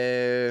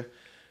 I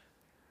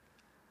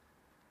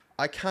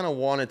kind of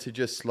wanted to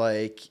just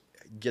like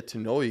get to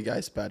know you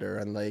guys better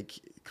and like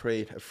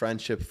create a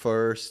friendship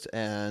first,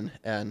 and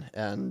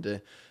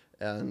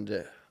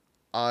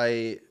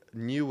I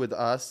knew with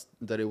us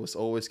that it was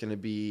always going to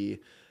be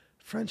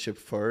friendship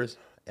first,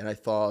 and I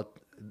thought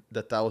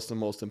that was the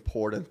most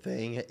important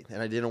thing,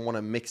 and I didn't want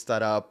to mix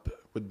that up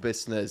with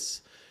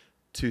business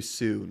too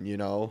soon, you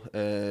know.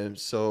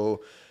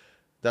 So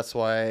that's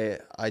why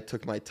I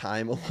took my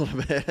time a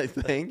little bit, I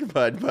think.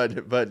 But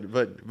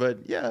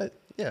yeah,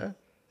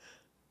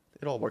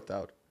 it all worked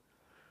out.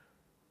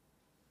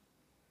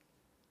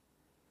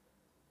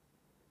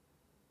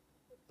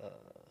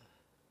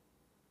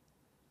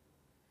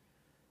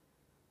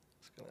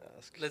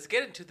 Let's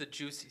get into the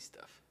juicy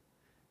stuff.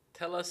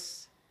 Tell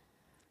us.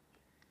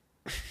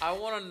 I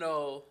want to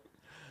know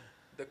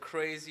the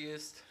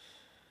craziest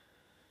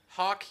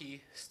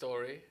hockey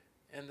story,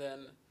 and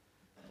then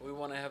we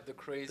want to have the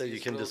craziest that you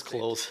can real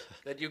disclose.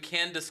 estate, that you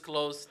can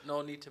disclose.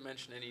 No need to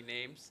mention any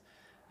names,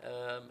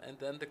 and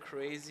then the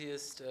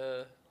craziest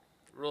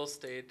real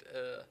estate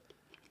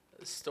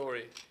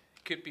story.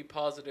 Could be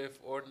positive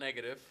or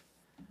negative.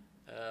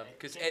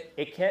 Because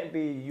it can't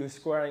be you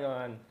squaring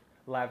on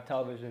live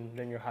television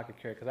during your hockey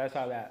career, because I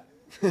saw that.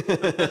 I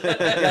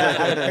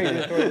have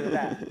crazy stories of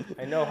that.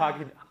 I know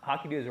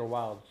hockey dudes are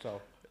wild,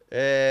 so.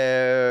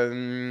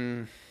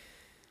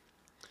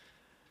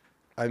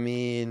 I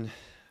mean,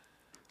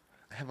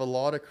 I have a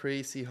lot of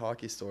crazy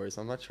hockey stories.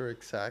 I'm not sure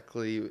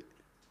exactly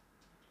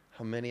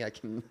how many I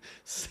can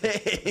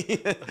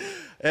say. The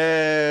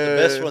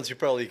best ones you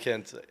probably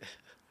can't say.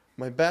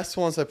 My best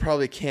ones I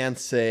probably can't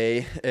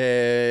say.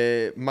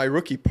 My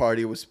rookie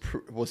party was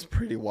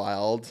pretty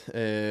wild.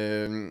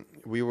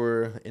 We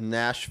were in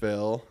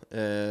Nashville,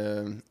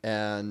 and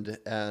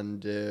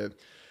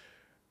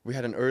we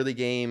had an early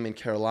game in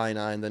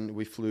Carolina, and then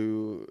we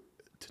flew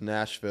to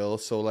Nashville.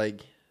 So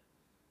like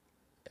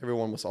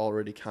everyone was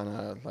already kind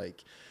of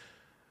like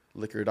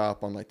liquored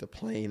up on like the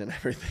plane and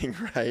everything,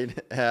 right?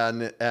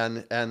 And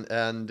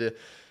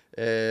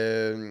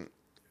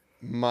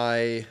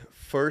my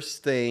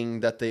first thing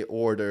that they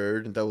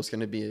ordered that was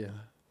going to be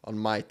on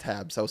my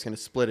tab, so I was going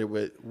to split it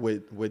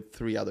with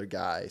three other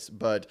guys,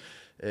 but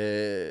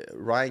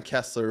Ryan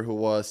Kessler, who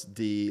was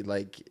the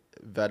like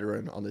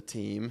veteran on the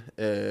team,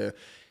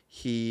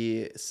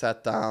 he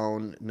sat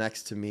down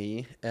next to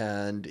me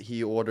and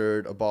he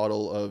ordered a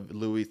bottle of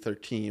Louis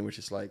XIII, which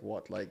is like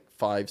what, like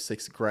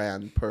 $5-6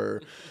 grand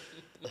per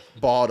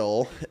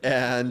bottle,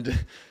 and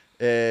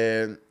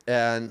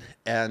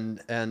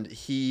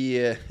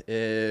he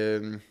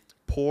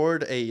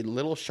poured a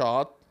little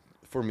shot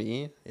for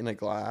me in a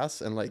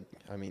glass, and like,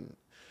 I mean,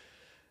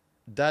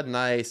 that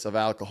nice of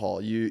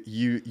alcohol,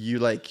 you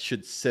like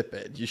should sip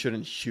it, you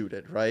shouldn't shoot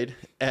it, right?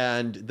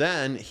 And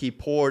then he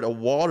poured a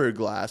water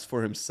glass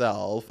for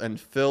himself and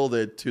filled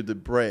it to the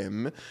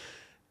brim,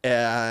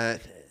 and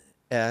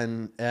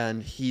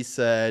he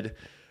said,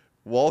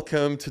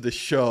 "Welcome to the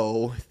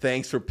show.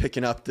 Thanks for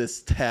picking up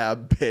this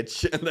tab,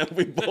 bitch." And then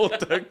we both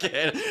took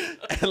it,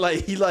 and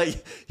like he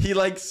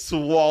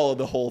swallowed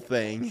the whole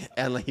thing,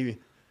 and like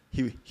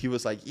he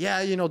was like,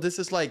 "Yeah, you know, this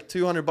is like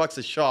 $200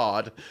 a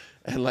shot,"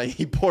 and like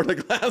he poured a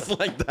glass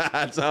like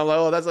that. So I'm like,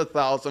 "Oh, that's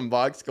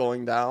 $1,000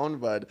 going down."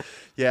 But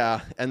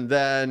yeah, and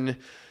then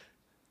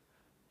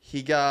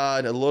he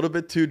got a little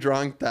bit too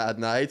drunk that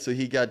night, so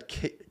he got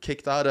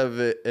kicked out of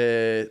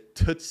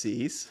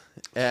Tootsie's,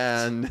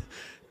 and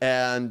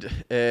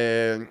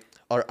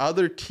our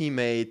other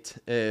teammate,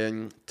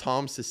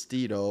 Tom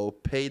Sestito,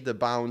 paid the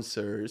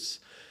bouncers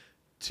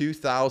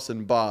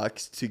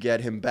 $2,000 to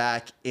get him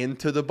back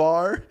into the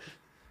bar.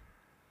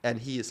 And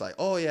he is like,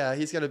 "Oh yeah,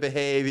 he's gonna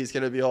behave, he's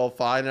gonna be all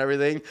fine and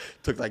everything."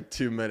 Took like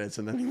 2 minutes,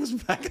 and then he was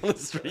back on the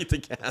street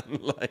again.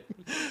 Like,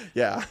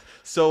 yeah.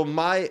 So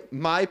my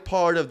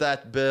part of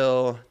that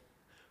bill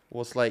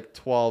was like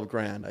 12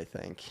 grand, I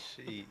think.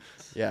 Jeez.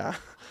 Yeah.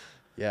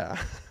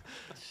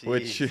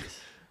 Jeez.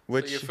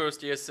 Which, so your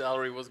first year's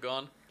salary was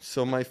gone?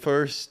 So my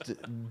first,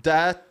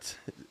 that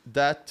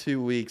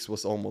 2 weeks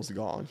was almost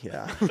gone.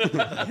 Yeah.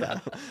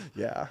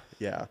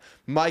 Yeah.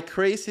 My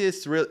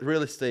craziest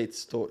real estate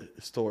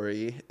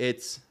story,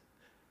 it's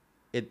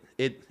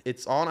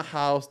on a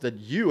house that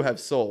you have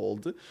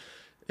sold.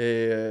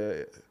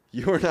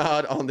 You're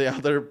not on the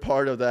other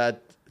part of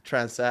that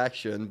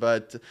transaction,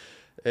 but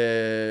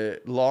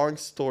long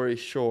story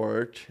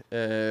short,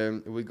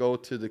 we go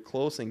to the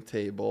closing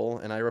table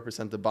and I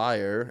represent the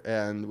buyer,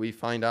 and we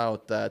find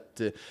out that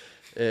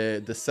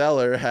the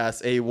seller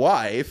has a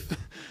wife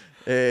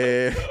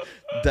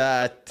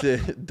that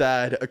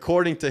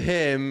according to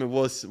him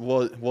was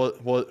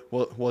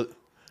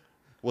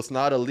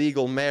not a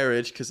legal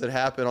marriage because it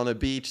happened on a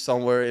beach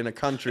somewhere in a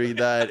country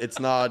that it's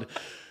not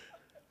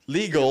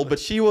legal, but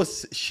she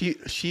was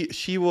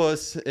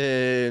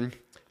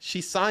she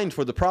signed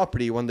for the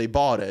property when they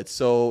bought it.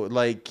 So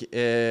like,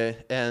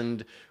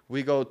 and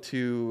we go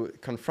to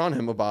confront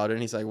him about it,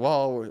 and he's like,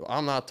 well,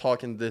 I'm not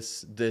talking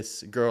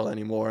this girl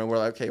anymore. And we're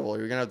like, okay, well,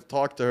 you're gonna have to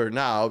talk to her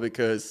now,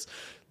 because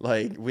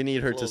like we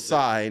need her to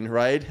sign,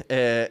 right?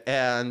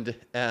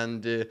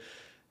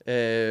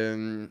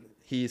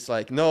 He's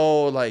like,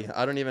 no, like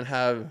I don't even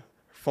have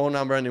phone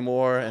number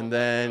anymore. And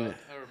then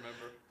I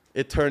remember.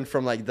 it turned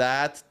from like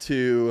that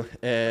to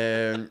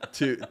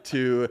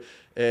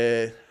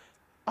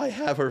I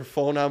have her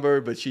phone number,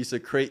 but she's a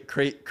crazy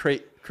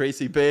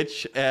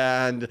bitch,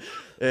 and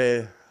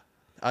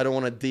I don't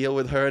want to deal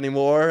with her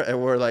anymore. And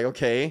we're like,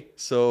 okay.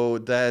 So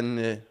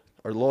then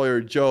our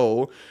lawyer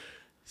Joe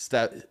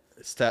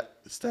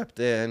stepped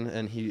in,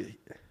 and he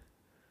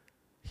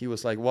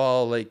was like,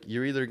 well, like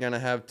you're either gonna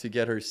have to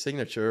get her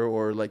signature,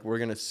 or like we're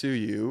gonna sue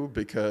you,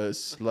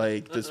 because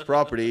like this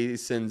property,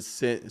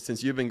 since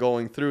you've been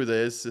going through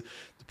this, the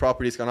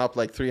property's gone up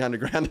like 300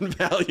 grand in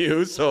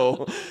value.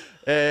 So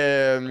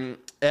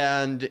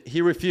and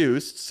he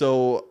refused.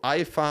 So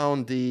I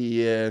found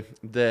an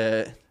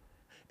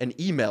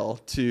email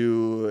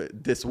to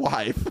this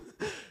wife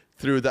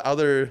through the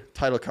other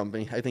title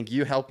company. I think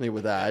you helped me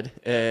with that,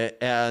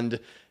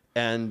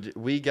 and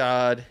we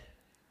got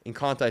in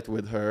contact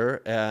with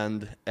her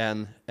and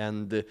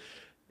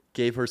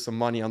gave her some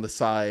money on the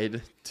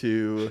side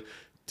to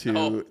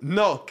no,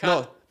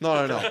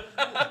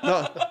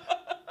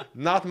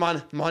 not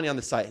money on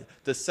the side.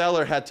 The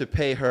seller had to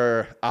pay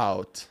her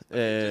out.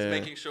 Just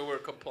making sure we're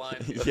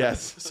compliant.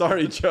 Yes,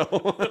 sorry,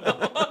 Joe.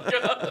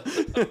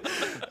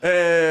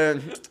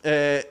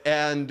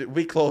 And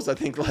we closed, I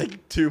think,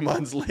 like 2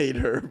 months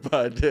later.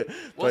 But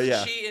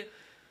yeah,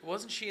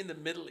 wasn't she in the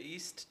Middle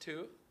East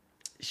too?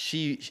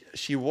 She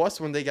was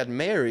when they got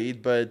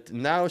married, but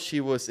now she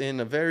was in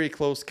a very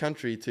close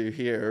country to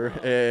here,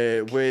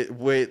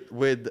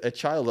 with a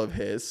child of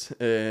his,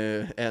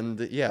 and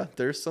yeah,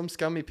 there's some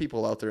scummy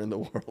people out there in the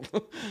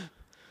world.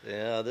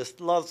 Yeah, there's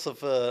lots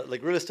of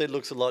like real estate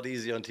looks a lot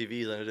easier on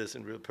TV than it is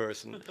in real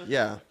person.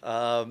 Yeah.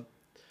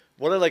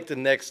 What are like the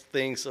next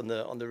things on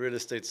the real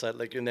estate side?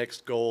 Like your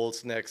next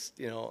goals, next,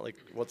 you know, like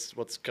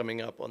what's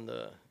coming up on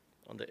the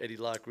Eddie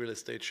Läck real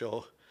estate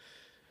show?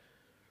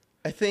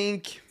 I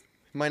think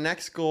my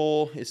next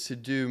goal is to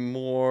do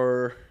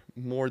more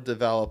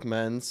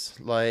developments.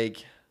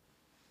 Like,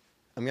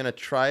 I'm gonna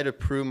try to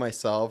prove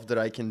myself that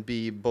I can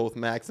be both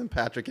Max and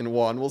Patrick in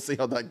one. We'll see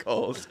how that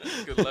goes.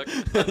 Good luck.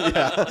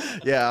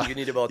 Yeah. You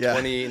need about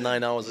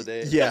 29 hours a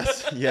day.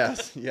 Yes.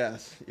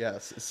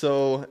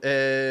 So,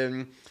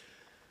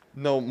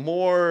 no,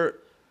 more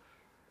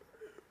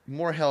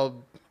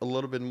help, a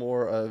little bit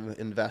more of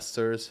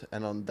investors,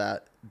 and on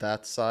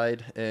that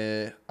side,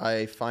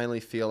 I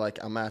finally feel like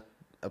I'm at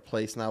a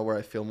place now where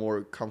I feel more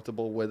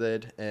comfortable with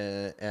it,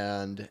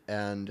 and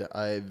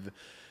I've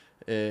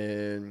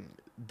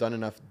done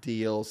enough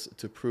deals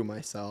to prove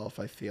myself,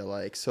 I feel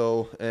like.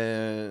 So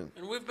and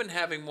we've been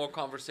having more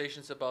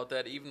conversations about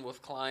that, even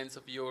with clients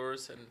of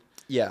yours, and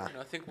yeah,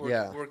 I think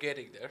we're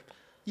getting there.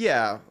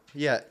 Yeah,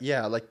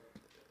 like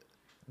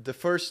the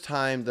first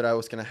time that I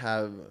was gonna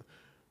have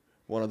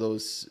one of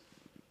those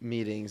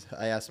meetings,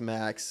 I asked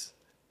Max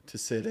to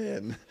sit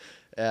in,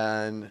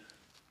 and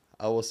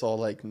I was all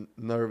like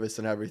nervous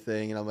and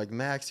everything, and I'm like,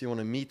 Max, you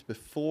want to meet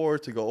before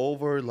to go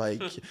over? Like,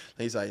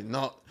 he's like,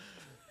 no,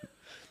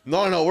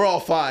 we're all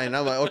fine.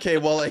 I'm like, okay,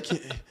 well, like,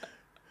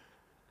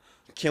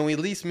 can we at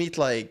least meet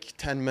like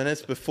 10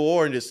 minutes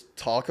before and just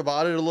talk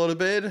about it a little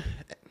bit?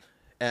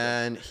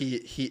 And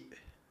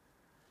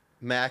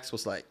Max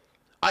was like,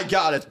 I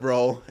got it,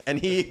 bro. And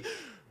he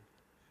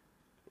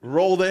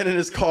rolled in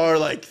his car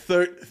like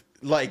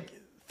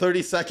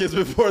 30 seconds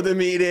before the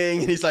meeting,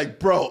 and he's like,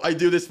 bro, I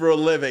do this for a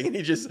living. And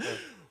he just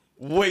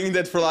winged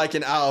it for like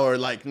an hour,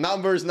 like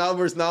numbers,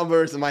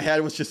 and my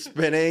head was just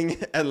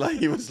spinning, and like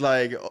he was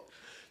like, oh,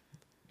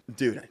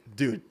 dude,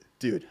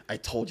 I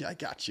told you I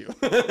got you.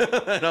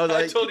 And I was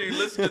like, I told you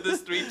listen to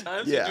this 3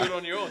 times, yeah. You do it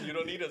on your own. You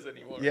don't need us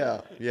anymore.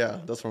 Yeah,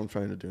 that's what I'm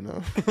trying to do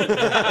now.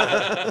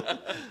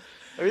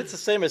 I mean, it's the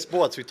same as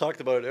sports. We talked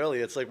about it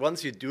earlier. It's like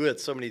once you do it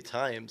so many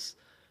times,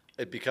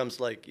 it becomes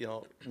like, you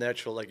know,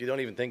 natural. Like you don't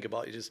even think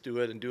about it. You just do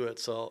it and do it.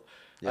 So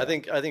yeah. I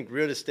think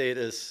real estate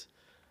it's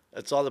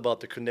all about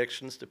the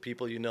connections, the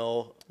people you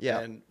know,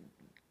 and,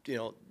 you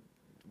know,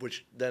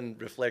 which then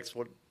reflects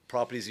what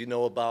properties you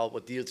know about,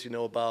 what deals you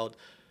know about.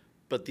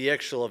 But the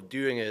actual of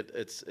doing it,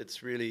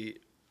 it's really,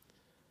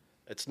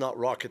 it's not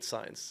rocket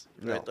science,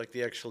 right? No. Like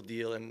the actual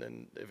deal,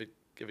 and if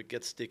it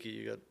gets sticky,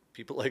 you got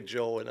people like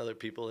Joe and other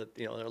people that,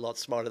 you know, they're a lot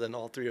smarter than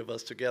all 3 of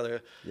us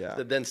together,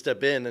 that then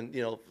step in and,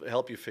 you know,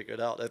 help you figure it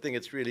out. I think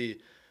it's really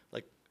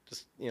like,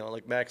 just, you know,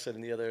 like Max said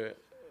in the other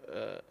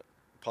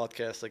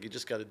podcast, like you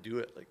just got to do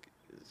it. Like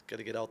you just got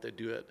to get out there,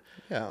 do it.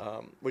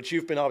 Yeah. Which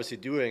you've been obviously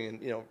doing,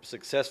 and, you know,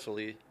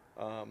 successfully.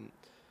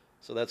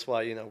 So that's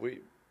why, you know, we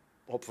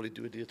hopefully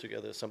do a deal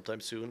together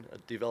sometime soon, a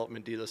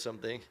development deal or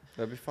something.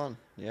 That'd be fun.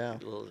 Yeah.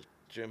 A little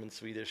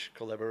German-Swedish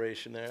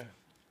collaboration there.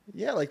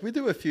 Yeah, like we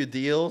do a few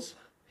deals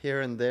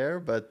here and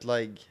there, but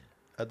like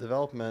a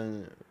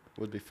development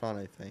would be fun,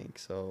 I think.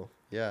 So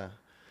Yeah.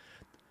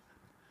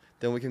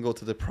 Then we can go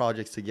to the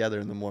projects together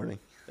in the morning.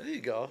 There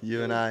you go.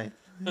 You and I.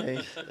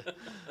 Hey.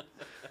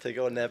 Take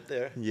a nap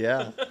there.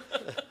 Yeah.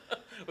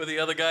 With the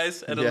other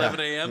guys at 11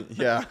 a.m.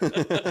 Yeah.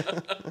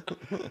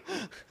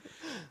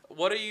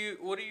 What do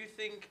you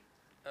think?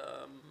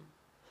 I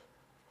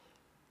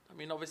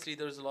mean, obviously,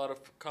 there's a lot of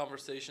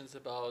conversations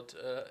about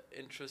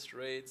interest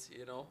rates.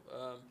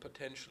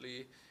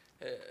 Potentially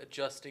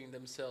adjusting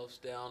themselves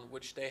down,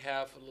 which they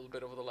have a little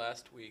bit over the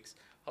last weeks.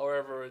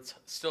 However, it's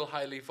still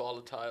highly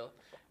volatile.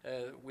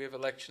 We have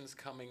elections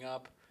coming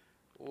up.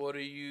 What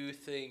do you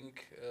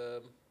think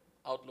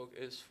outlook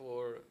is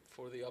for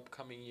the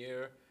upcoming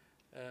year?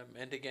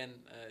 And again,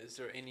 is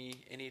there any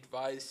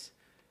advice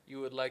you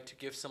would like to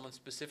give someone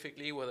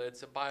specifically, whether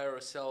it's a buyer or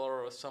a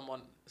seller or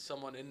someone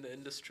in the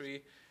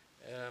industry?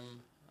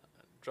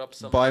 Drop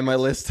some. Buy my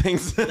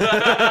listings. The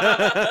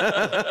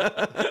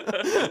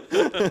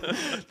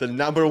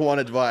number one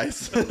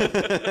advice.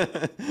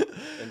 And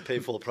pay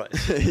full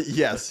price.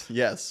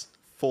 Yes,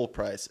 full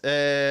price.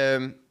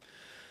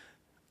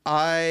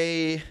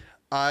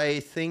 I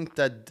think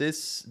that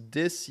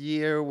this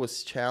year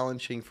was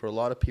challenging for a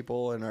lot of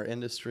people in our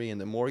industry, in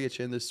the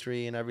mortgage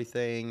industry and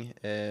everything.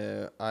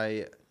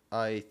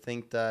 I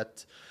think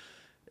that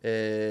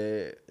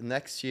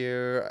next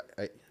year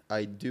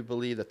I do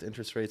believe that the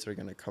interest rates are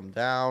going to come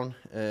down.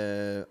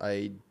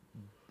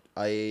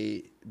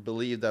 I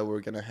believe that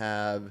we're going to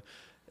have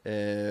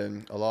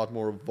a lot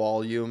more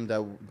volume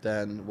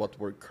than what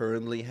we're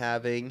currently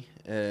having.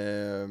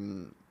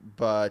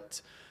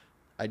 But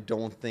I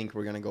don't think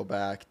we're going to go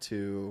back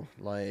to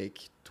like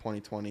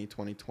 2020,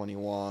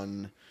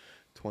 2021,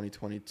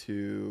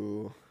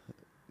 2022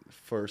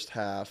 first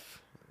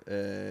half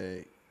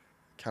kind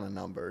of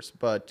numbers.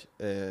 But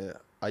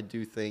I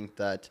do think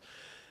that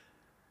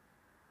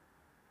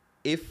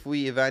if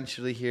we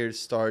eventually here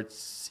start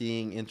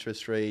seeing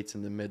interest rates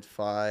in the mid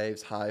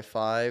fives, high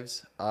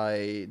fives,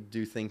 I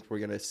do think we're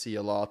going to see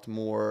a lot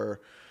more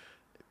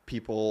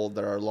people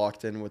that are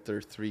locked in with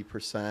their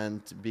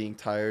 3% being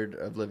tired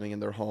of living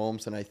in their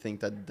homes. And I think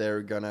that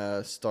they're going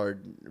to start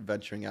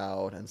venturing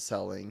out and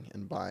selling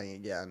and buying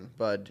again.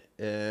 But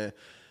as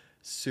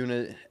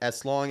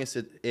long as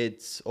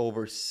it's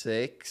over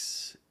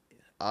 6,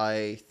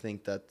 I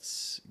think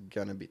that's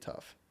going to be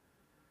tough.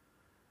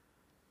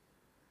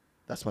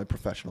 That's my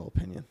professional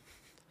opinion.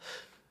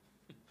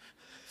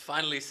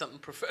 Finally, something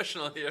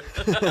professional here.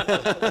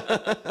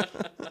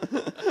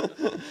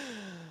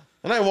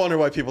 And I wonder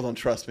why people don't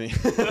trust me.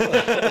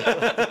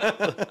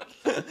 But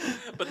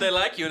they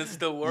like you and it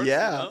still works.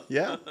 Yeah,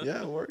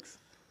 it works.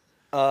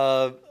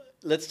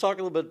 Let's talk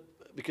a little bit,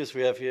 because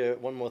we have here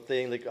one more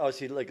thing, like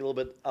obviously like a little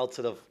bit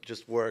outside of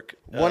just work.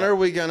 When are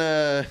we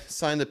gonna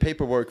sign the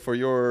paperwork for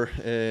your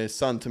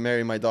son to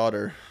marry my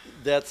daughter?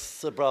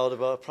 That's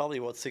about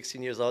probably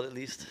 16 years out at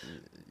least,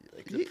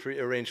 like the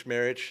pre-arranged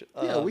marriage.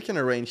 Yeah, we can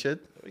arrange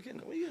it. We can.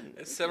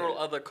 Several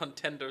other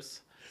contenders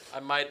I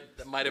might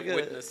have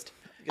witnessed.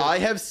 I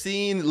have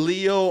seen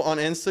Leo on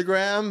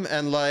Instagram,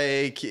 and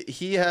like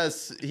he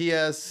has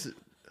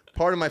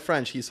part of my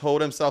French. He's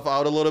hold himself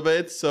out a little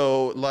bit,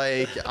 so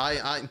like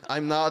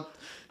I'm not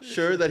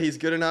sure that he's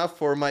good enough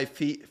for my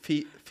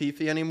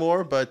Fifi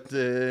anymore. But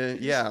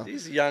yeah,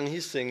 he's young,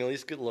 he's single,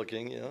 he's good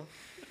looking. You know,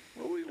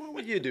 what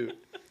would you do?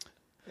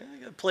 Yeah, you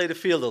gotta play the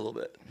field a little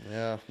bit.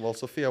 Yeah, well,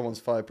 Sophia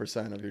wants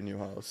 5% of your new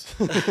house.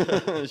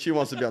 She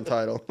wants to be on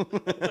title.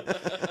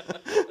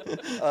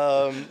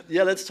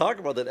 Yeah, let's talk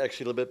about that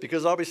actually a little bit,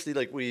 because obviously,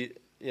 like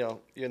you're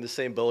in the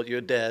same boat. You're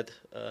a dad,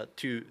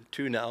 two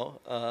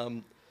now.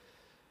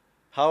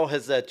 How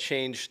has that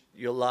changed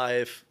your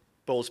life,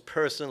 both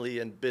personally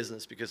and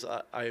business? Because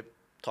I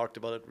talked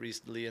about it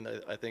recently, and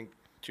I think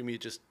to me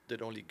it just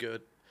did only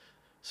good.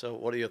 So,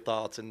 what are your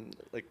thoughts and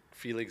like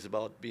feelings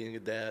about being a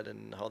dad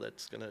and how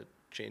that's gonna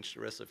change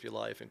the rest of your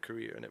life and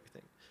career and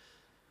everything?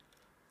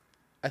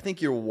 I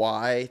think your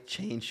why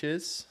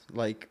changes,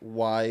 like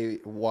why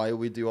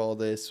we do all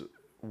this,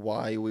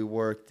 why we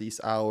work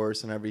these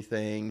hours and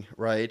everything,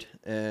 right?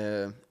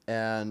 And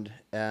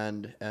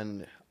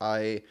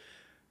I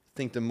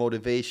think the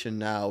motivation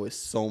now is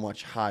so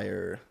much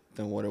higher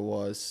than what it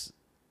was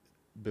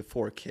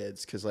before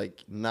kids, because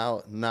like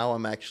now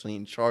I'm actually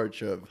in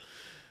charge of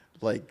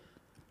like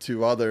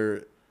 2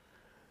 other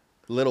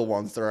little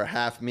ones that are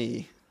half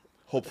me.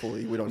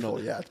 Hopefully, we don't know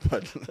yet,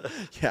 but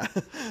yeah.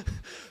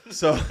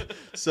 So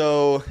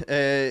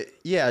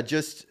yeah,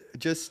 just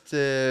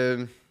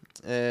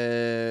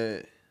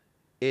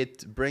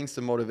it brings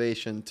the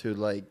motivation to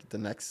like the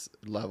next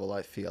level,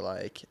 I feel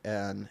like,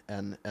 and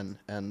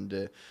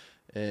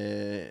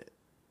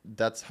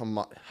that's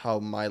how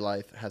my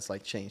life has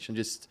like changed, and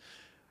just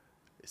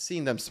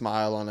seeing them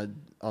smile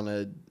on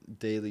a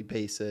daily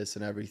basis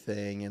and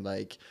everything, and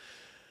like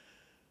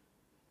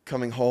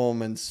coming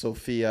home and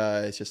Sophia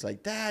is just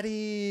like,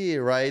 Daddy,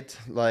 right?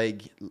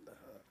 Like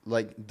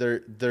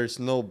there's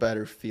no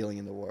better feeling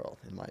in the world,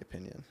 in my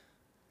opinion.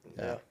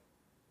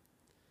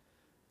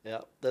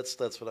 Yeah, that's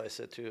what I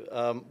said too.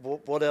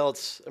 What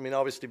else? I mean,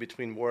 obviously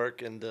between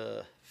work and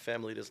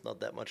family, there's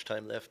not that much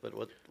time left. But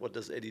what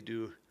does Eddie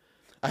do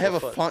I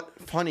have a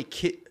funny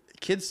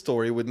kid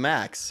story with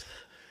Max,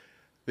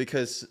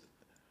 because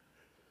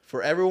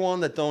for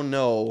everyone that don't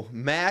know,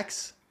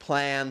 Max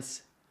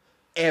plans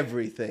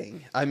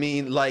everything. I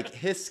mean, like,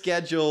 his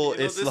schedule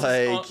is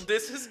like...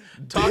 this is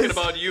talking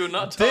about you,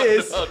 not talking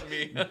about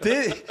me.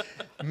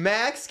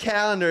 Max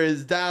calendar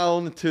is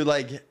down to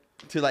like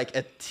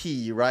a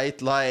T,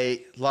 right?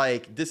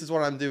 Like this is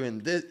what I'm doing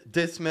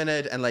this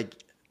minute, and like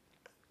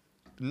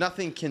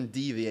nothing can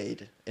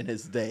deviate in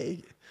his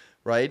day,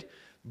 right?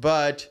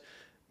 But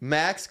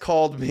Max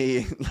called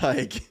me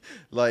like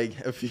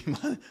a few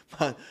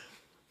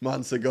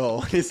months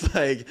ago. He's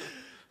like,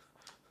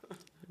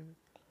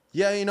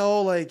 yeah, you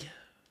know, like,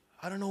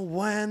 I don't know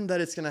when that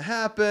it's gonna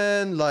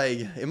happen. Like,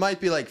 it might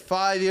be like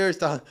 5 years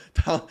down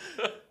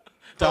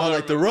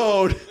like the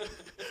road.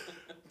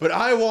 But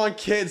I want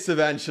kids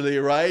eventually,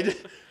 right?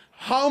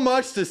 How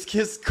much does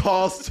kids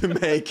cost to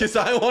make? Because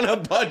I want to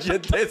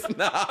budget this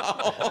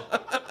now.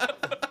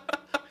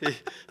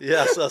 He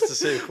asked us the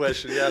same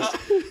question. Yes.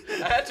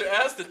 I had to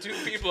ask the two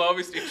people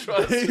obviously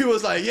trust. He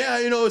was like, yeah,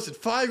 you know, is it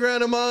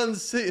 $5,000 a month,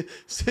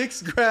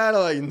 $6,000? I'm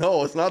like,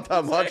 no, it's not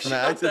that much,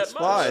 Max. It's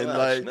fine.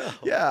 Like,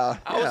 yeah.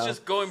 I was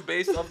just going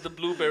based off the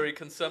blueberry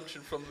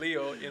consumption from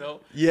Leo, you know.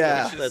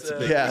 Yeah, which that's is, a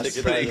big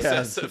yes, pretty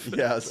excessive.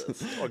 Yes.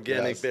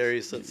 Organic Yes.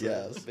 berries. That's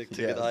Yes. a big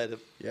ticket item.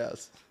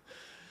 Yes.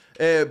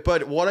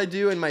 But what I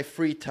do in my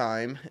free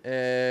time,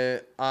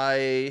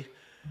 I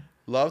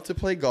love to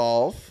play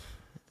golf.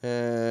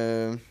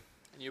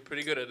 You're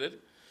pretty good at it.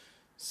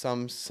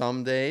 Some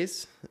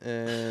days,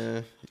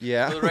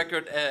 yeah. For the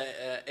record,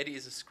 Eddie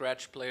is a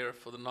scratch player.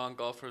 For the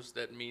non-golfers,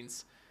 that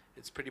means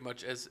it's pretty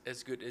much as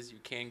good as you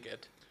can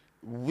get.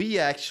 We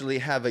actually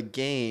have a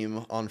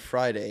game on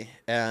Friday,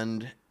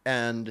 and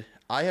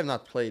I have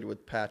not played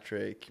with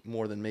Patrick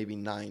more than maybe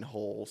 9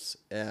 holes,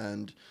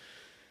 and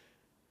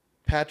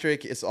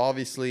Patrick is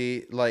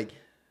obviously like,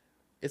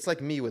 it's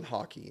like me with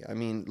hockey. I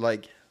mean,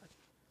 like,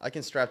 I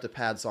can strap the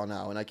pads on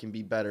now, and I can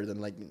be better than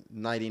like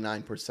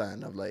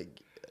 99% of like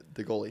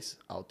the goalies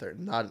out there.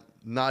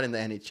 Not in the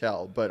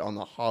NHL, but on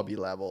the hobby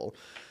level.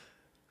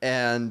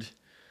 And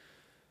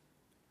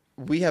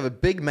we have a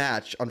big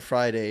match on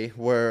Friday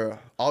where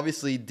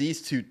obviously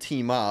these two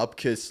team up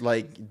because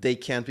like they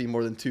can't be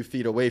more than 2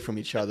 feet away from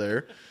each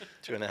other.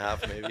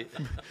 2.5 maybe.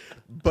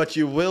 But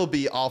you will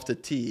be off the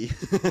tee.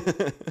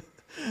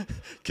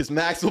 Because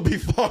Max will be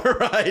far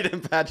right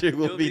and Patrick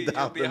will be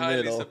down the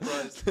highly middle.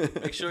 Surprised.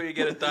 Make sure you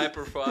get a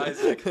diaper for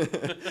Isaac.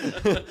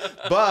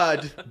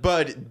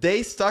 But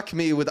they stuck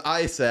me with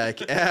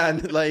Isaac,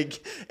 and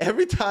like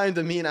every time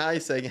that me and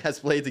Isaac has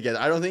played together,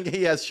 I don't think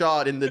he has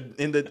shot in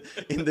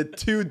the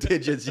 2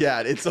 digits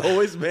yet. It's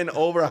always been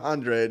over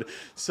 100.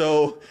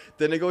 So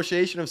the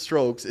negotiation of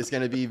strokes is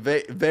going to be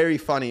very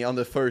funny on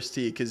the first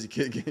tee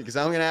because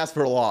I'm going to ask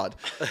for a lot.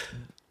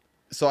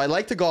 So I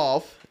like to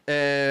golf.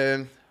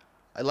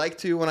 I like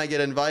to, when I get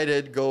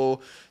invited,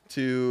 go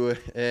to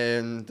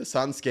the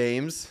Suns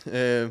games,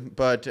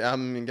 but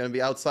I'm going to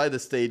be outside the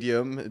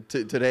stadium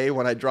today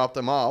when I drop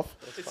them off.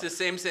 It's the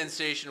same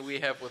sensation we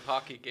have with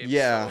hockey games.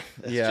 Yeah, so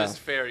it's yeah. just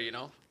fair, you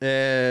know?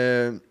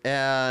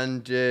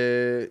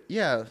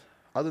 Yeah,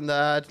 other than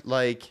that,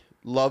 like,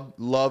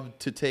 love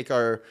to take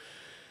our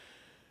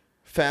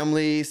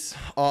families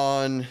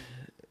on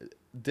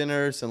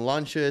dinners and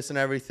lunches and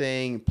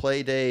everything,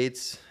 play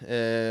dates.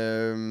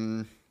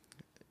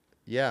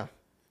 Yeah,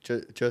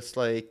 just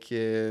like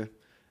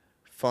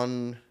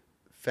fun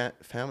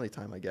family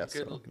time, I guess.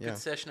 Good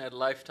session at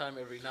Lifetime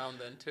every now and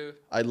then too.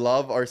 I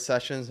love our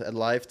sessions at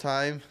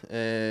Lifetime,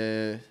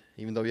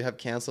 even though you have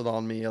canceled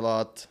on me a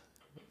lot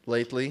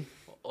lately.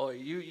 Oh,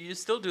 you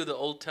still do the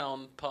Old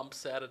Town Pump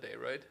Saturday,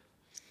 right?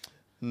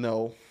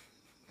 No,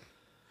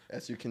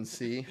 as you can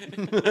see.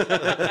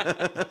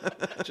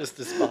 Just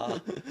the spa.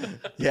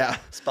 Yeah.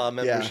 Spa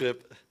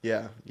membership.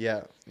 Yeah,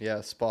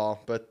 spa.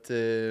 But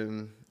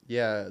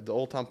yeah, the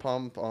Old Town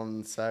Pump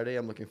on Saturday.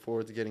 I'm looking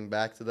forward to getting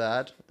back to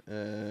that.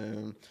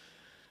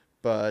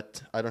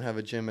 But I don't have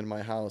a gym in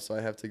my house, so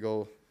I have to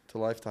go to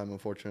Lifetime,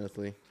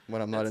 unfortunately,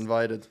 when I'm not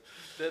invited.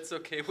 That's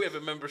okay. We have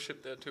a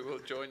membership there too. We'll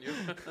join you.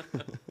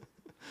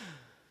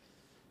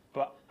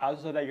 But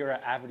also that you're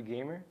an avid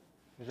gamer.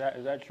 Is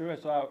that true? I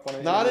saw one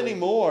of Not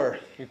anymore.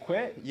 You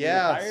quit?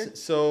 Yeah. You retired?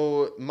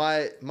 So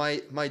my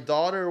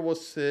daughter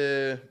was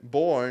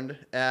born,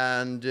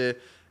 and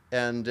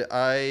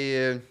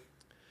I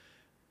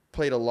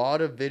played a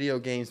lot of video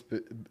games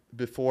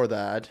before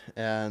that,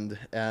 and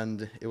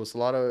it was a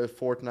lot of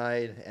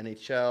Fortnite,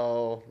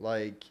 NHL.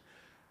 Like, I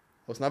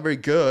was not very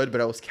good,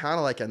 but I was kind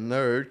of like a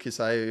nerd because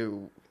I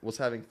was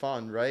having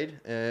fun, right?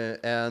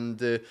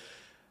 It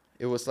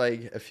was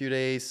like a few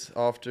days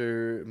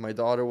after my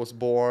daughter was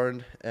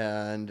born,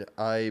 and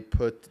I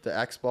put the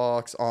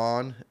Xbox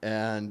on,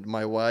 and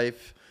my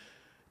wife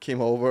came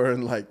over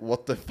and like,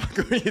 what the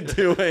fuck are you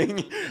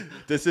doing?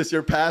 This is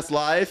your past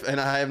life, and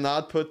I have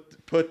not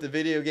put the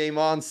video game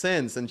on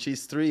since, and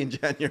she's 3 in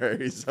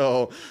January.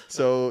 So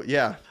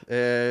yeah,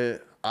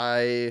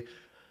 I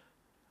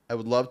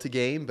would love to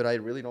game, but I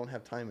really don't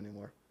have time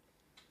anymore.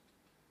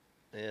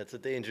 Yeah, it's a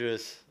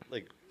dangerous,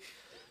 like,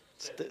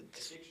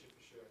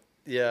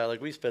 Yeah,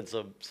 like we spent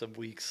some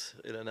weeks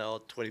in and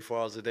out, 24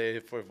 hours a day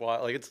for a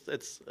while. Like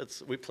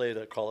it's we played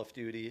a Call of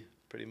Duty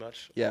pretty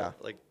much. Yeah.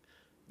 Like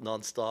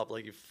nonstop.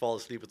 Like you fall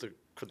asleep with the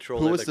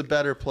controller. Who was like, the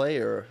better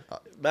player?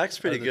 Max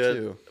pretty the good.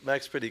 two?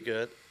 Max pretty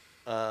good.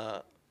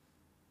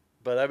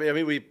 But I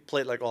mean, we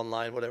played like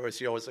online, whatever.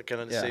 So you always like, kind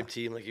of the Yeah. same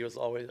team. Like he was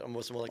always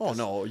almost more like. Oh this.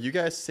 no, you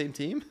guys same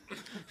team?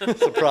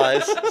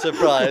 Surprise.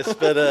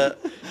 But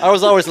I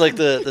was always like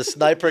the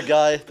sniper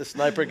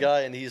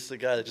guy, and he's the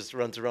guy that just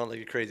runs around like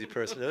a crazy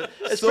person.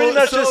 It's pretty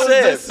much the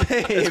same.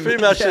 It's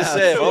pretty much the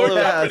same. So Although-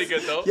 that's pretty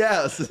good though.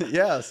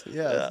 Yes.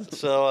 Yeah.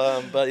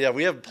 So, but yeah,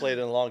 we haven't played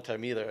in a long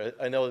time either.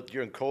 I know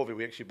during COVID,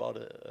 we actually bought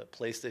a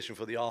PlayStation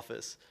for the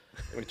office.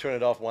 And we turned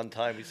it off one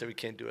time. We said we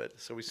can't do it,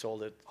 so we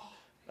sold it.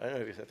 I don't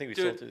know. I think we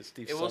sold Dude, it to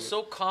Steve. it was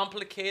so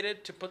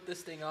complicated to put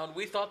this thing on.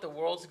 We thought the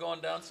world's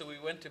going down, so we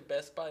went to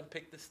Best Buy and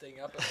picked this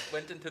thing up and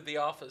went into the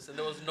office, and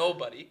there was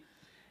nobody.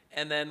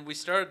 And then we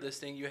started this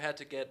thing. You had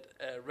to get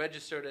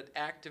registered at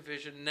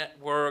Activision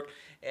Network,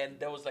 and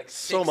there was like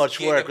So 6 much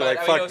work. We're gigabyte. like,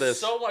 I mean, fuck it was this.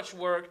 so much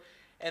work.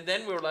 And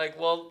then we were like,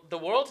 well, the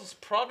world is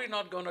probably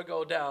not going to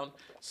go down.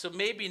 So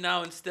maybe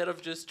now, instead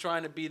of just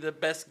trying to be the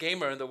best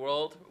gamer in the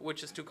world,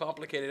 which is too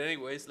complicated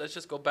anyways, let's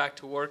just go back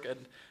to work and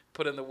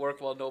put in the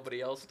work while nobody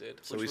else did.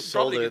 So which we was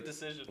sold probably a it. good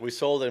decision. We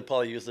sold it and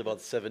probably used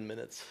about 7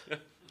 minutes,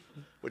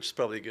 which is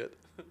probably good.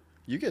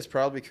 You guys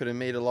probably could have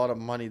made a lot of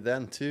money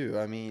then too.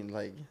 I mean,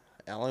 like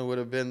Alan would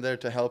have been there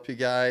to help you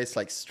guys,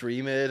 like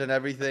stream it and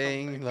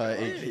everything.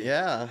 Like,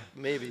 yeah,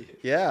 Maybe.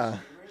 yeah,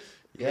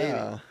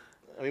 yeah,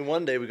 I mean,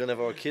 one day we're gonna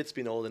have our kids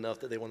being old enough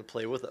that they want to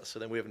play with us, so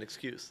then we have an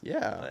excuse.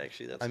 yeah.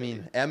 Actually, that's. I mean,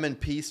 maybe-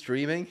 M&P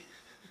streaming.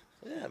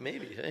 yeah,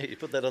 maybe. Hey, you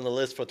put that on the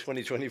list for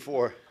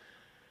 2024.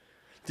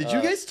 Did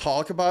you guys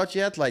talk about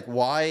yet, like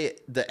why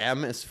the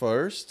M is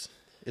first?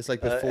 It's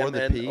like before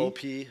the P.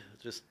 MNOP,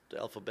 just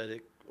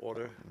alphabetic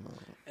order.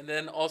 And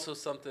then also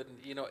something,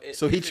 you know.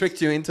 So he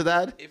tricked you into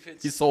that. if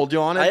it's- He sold you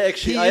on it. I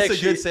actually- he I is a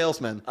actually- good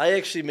salesman. I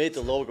actually made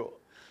the logo.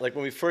 Like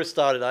when we first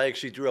started, I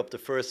actually drew up the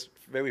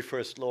very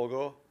first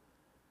logo,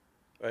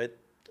 right?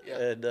 Yeah.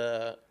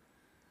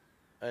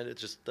 And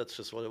that's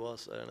just what it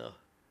was. I don't know.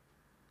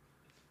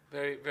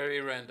 Very, very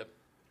random.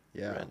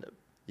 Yeah, Random.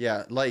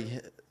 yeah. Like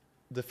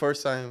the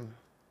first time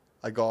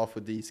I golf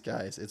with these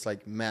guys, it's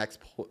like Max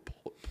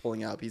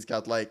pulling up. He's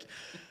got like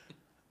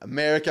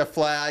America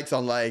flags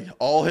on like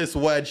all his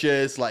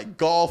wedges, like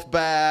golf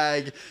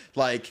bag,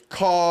 like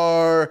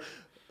car.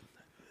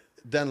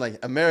 Then like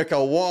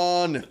America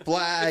won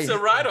flag. It's a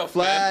write-off,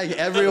 Flag man.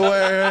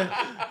 everywhere.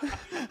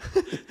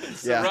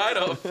 It's a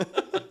write-off.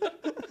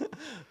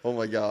 Oh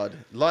my God.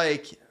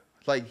 Like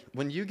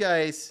when you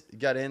guys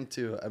got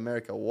into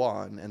America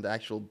One and the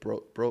actual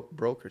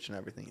brokerage and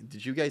everything,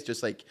 did you guys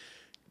just like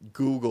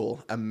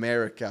Google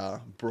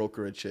America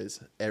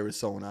brokerages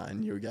Arizona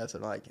and you guys are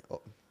like,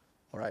 oh,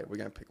 all right, we're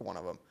going to pick one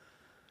of them?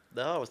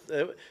 No,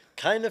 it was,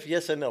 kind of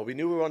yes and no. We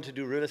knew we wanted to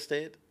do real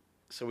estate,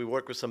 so we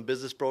worked with some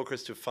business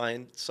brokers to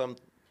find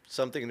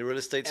something in the real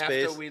estate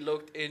space. After we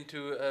looked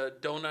into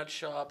donut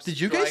shops. Did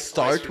you dry guys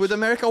start cleaners. with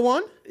America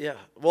One? Yeah.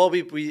 Well,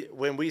 we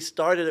when we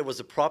started, it was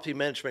a property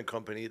management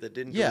company that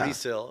didn't Yeah. do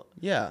resale,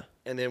 Yeah.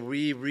 and then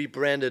we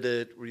rebranded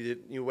it. We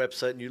did new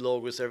website, new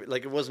logos,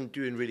 like it wasn't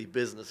doing really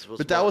business. It was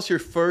But that more- was your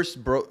first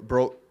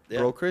Yeah.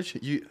 brokerage?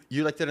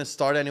 You like didn't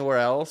start anywhere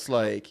else?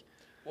 Like,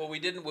 Well, we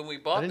didn't when we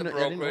bought the didn't know-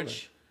 I didn't know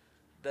brokerage.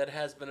 That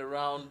has been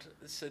around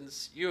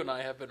since you and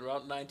I have been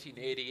around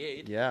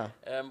 1988. yeah.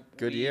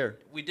 Good year.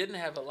 We didn't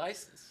have a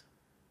license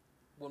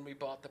when we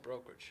bought the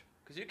brokerage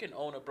because you can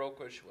own a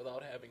brokerage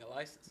without having a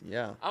license.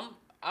 Yeah.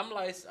 I'm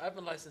licensed. I've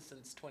been licensed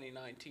since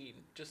 2019,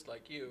 just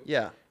like you.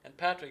 Yeah. And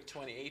Patrick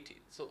 2018.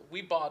 So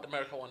we bought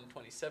America One in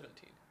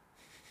 2017.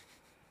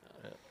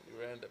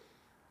 Random.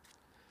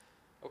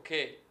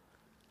 Okay.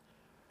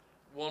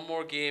 One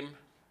more game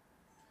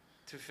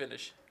to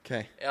finish.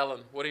 Okay.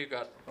 Alan, what do you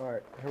got? All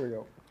right, here we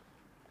go.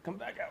 Come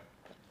back out.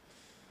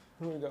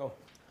 Here we go.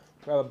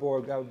 Grab a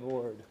board, grab a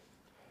board.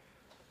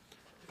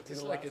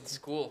 It's like in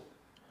school.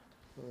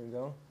 Here we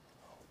go.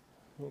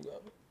 Here we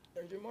go.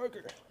 There's your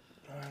marker.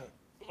 All right,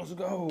 let's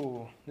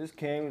go. This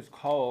game is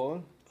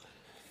called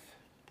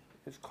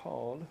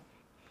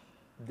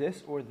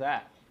This or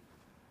That.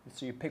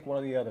 So you pick one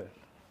or the other.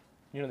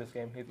 You know this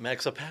game.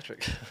 Max or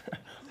Patrick.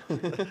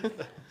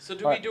 So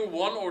do we do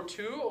one or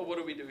two, or what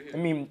do we do here? I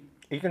mean,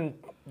 you can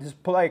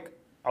just put like,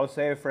 I'll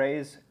say a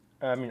phrase,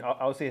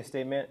 I'll say a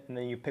statement, and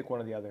then you pick one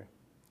or the other.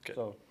 Okay.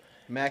 So,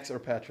 Max or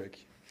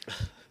Patrick?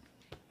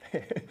 we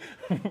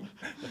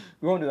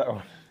won't do that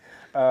one.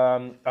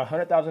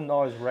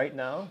 $100,000 right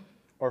now,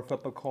 or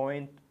flip a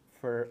coin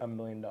for $1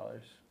 million.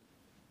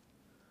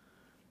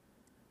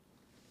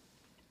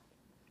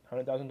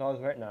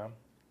 $100,000 right now,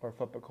 or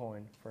flip a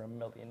coin for $1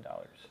 million.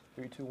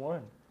 3, 2,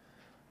 1.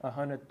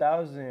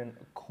 100,000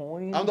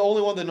 coin. I'm the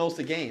only one that knows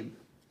the game.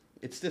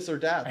 It's this or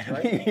that,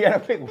 right? You gotta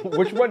pick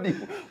which one do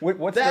you?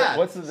 What's That.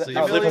 the So you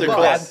oh, flip flip the the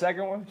coin.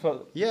 second one?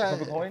 So Yeah.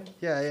 flip a coin.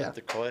 Yeah, yeah.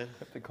 The coin.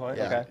 Flip the coin.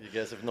 Yeah. Okay. You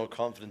guys have no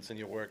confidence in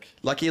your work.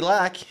 Lucky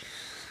Lack.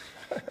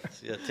 So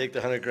yeah, take the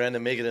 $100,000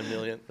 and make it $1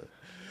 million.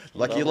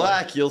 Lucky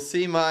Läck, you'll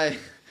see my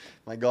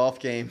golf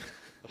game.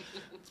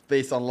 It's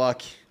based on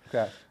luck.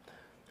 Okay.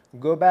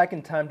 Go back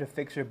in time to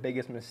fix your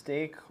biggest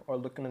mistake, or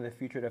look into the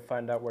future to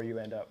find out where you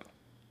end up.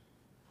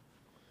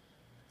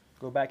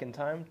 Go back in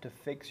time to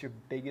fix your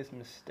biggest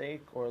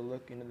mistake, or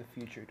look into the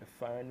future to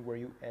find where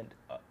you end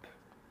up.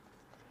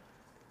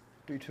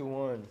 3, 2,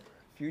 1.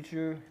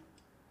 Future.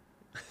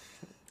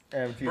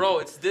 And future. Bro,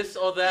 it's this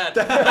or that.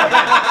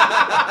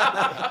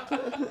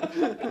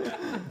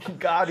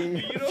 Got him.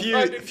 You don't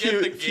fucking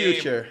get the game.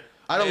 Future.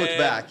 I don't look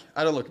back.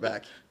 I don't look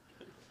back.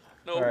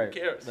 No, All right. who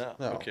cares? No,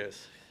 No. who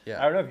cares? I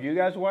Yeah. don't know if you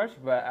guys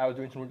watched, but I was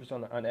doing some research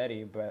on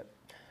Eddie, but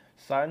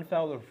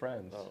Seinfeld or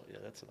Friends? Oh, yeah,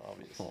 that's an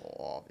obvious. Oh,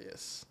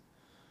 obvious.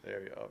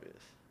 Very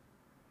obvious.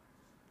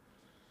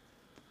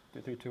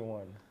 3, 2,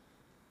 1.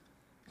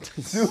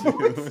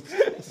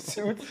 Suits.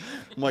 Oh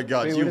my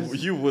God, Wait, what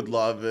is- you would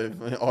love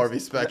Harvey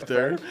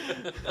Specter.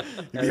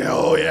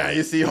 Oh yeah,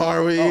 you see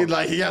Harvey,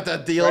 like he got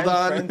that deal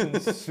done. Friends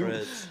and Suits.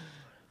 Friends.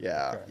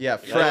 Yeah, Okay. yeah,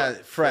 Yeah.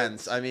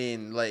 Friends. I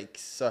mean, like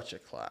such a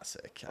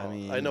classic. I Oh,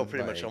 mean, I know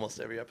pretty much like, almost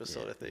every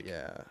episode, I think.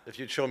 Yeah, If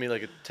you'd show me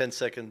like a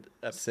 10-second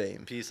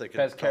Same. piece, I could.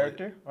 Best probably-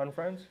 character on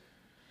Friends?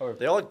 Or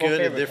They're all or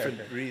good and favorite different.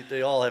 character?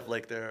 They all have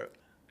like their,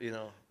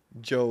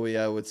 Joey,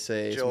 I would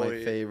say is my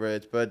Joey.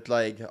 favorite, but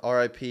like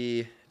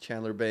R.I.P.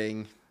 Chandler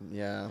Bing.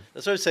 Yeah,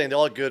 That's what I'm saying. They're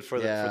all good for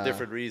Yeah.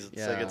 different reasons.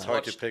 Like Yeah. it's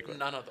hard to Watched pick one.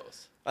 none of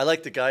those. I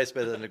like the guys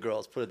better than the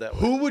girls. Put it that way.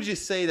 who would you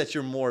say that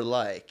you're more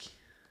like?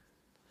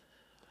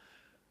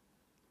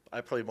 I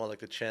probably more like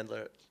the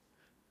Chandler.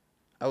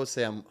 I would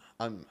say I'm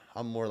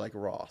more like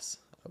Ross.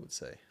 I would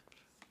say.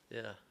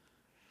 Yeah.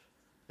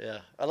 Yeah.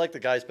 I like the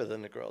guys better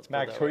than the girls. put it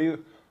Max, that who way.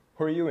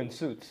 are you in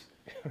Suits?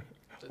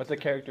 What's the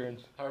character in?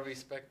 Harvey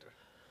Specter.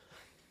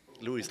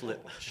 Louis Lit.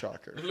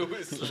 Shocker.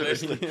 Louis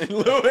Louis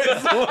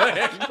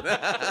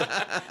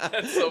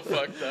That's so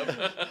fucked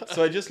up.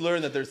 So I just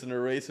learned that there's an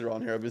eraser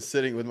on here. I've been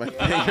sitting with my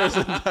fingers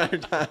the entire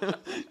time.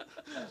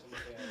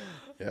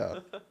 Yeah.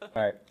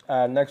 All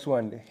right, next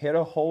one. Hit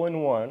a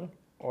hole-in-one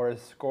or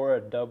score a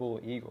double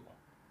eagle.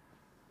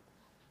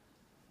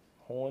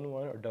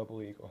 Hole-in-one or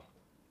double eagle.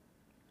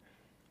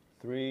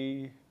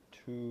 3,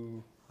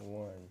 2,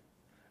 1.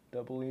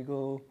 Double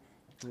eagle.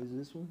 What is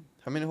this one?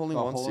 How many holding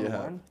ones do you have?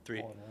 Hole-in-one?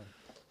 3. Hole-in-one.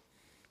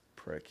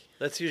 Prick.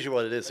 That's usually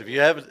what it is. If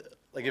you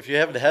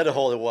haven't had a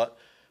hole in one,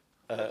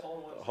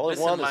 hole in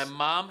Listen, one my is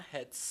mom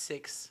had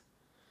 6.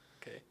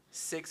 Okay,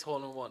 6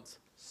 hole-in-ones.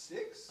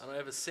 6? I don't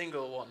have a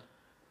single one.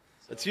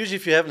 it's usually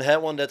if you haven't had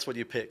one, that's what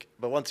you pick.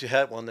 But once you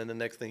had one, then the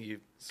next thing you.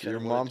 So your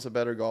kinda mom's a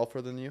better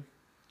golfer than you?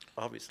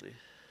 obviously.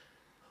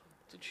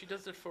 Dude, she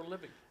does it for a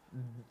living.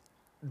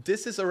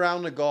 This is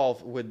around the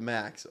golf with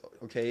Max,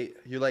 okay?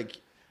 You like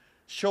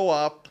show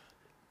up.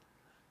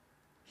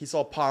 He's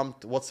all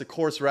pumped. What's the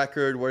course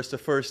record? Where's the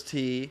first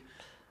tee?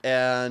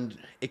 And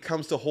it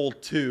comes to hole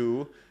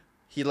 2.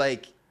 He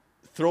like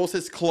throws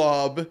his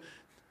club,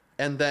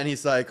 and then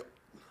he's like,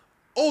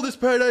 "Oh, this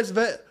Paradise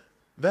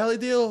Valley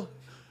deal.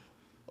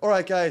 All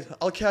right, guys,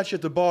 I'll catch you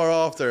at the bar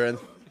after."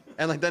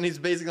 And like then he's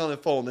basically on the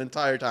phone the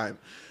entire time.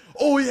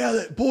 "Oh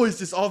yeah, boys,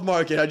 this off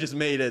market, I just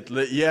made it.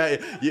 Yeah.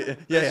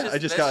 I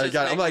just got it.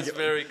 I'm like, it's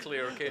very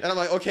clear, okay? and I'm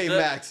like, okay, The-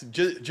 Max,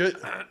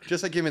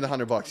 just like give me the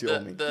 $100 you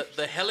owe me.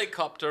 The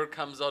helicopter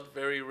comes out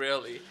very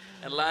rarely.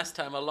 And last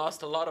time I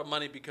lost a lot of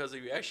money because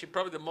of you. Actually,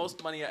 probably the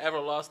most money I ever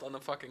lost on a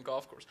fucking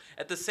golf course.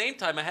 At the same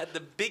time, I had the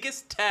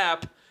biggest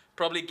tap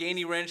probably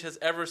Gainey Ranch has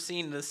ever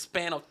seen in the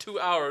span of 2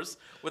 hours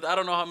with I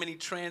don't know how many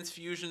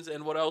transfusions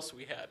and what else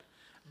we had.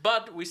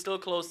 But we still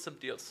closed some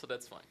deals, so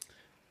that's fine.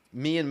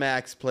 Me and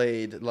Max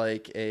played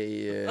like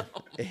a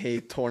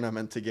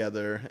tournament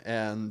together,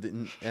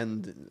 and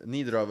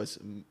neither of us,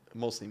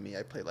 mostly me,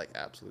 I played like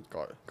absolute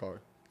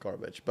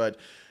garbage. But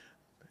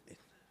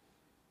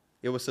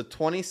it was a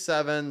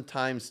 27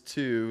 times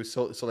 2,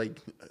 so like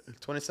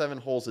 27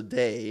 holes a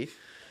day,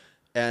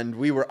 and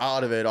we were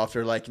out of it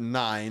after like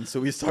 9, so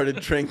we started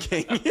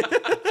drinking.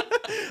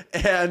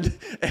 and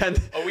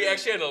Oh, we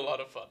actually had a lot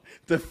of fun.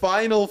 the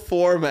final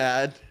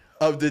format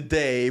of the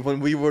day when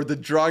we were the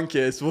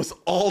drunkest was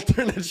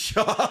alternate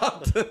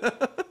shot.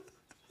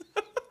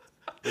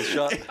 The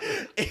shot.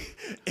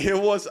 It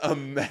was a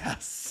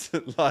mess.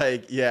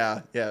 Like,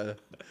 yeah.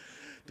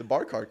 The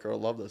bar cart girl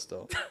loved us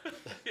though.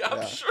 Yeah, I'm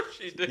Yeah. sure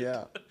she did.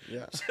 Yeah.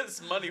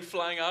 Just money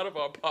flying out of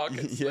our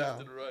pockets Yeah.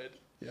 left and right.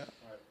 Yeah.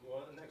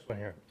 Well, the next one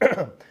here.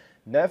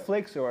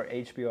 Netflix or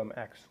HBO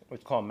Max?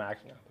 It's called Max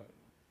now.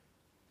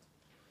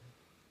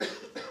 But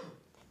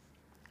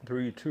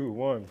 3, 2,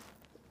 1.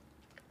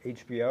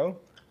 HBO?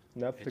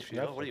 Netflix.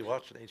 HBO. What are you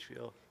watching?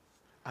 HBO.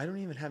 I don't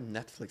even have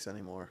Netflix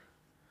anymore.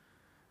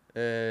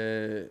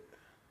 I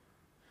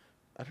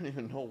don't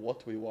even know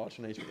what we watch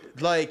on HBO.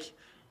 Like,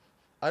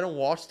 I don't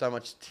watch that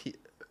much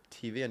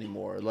TV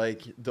anymore.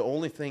 Like, the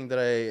only thing that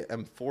I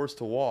am forced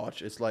to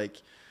watch is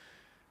like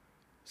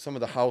some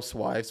of the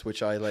Housewives,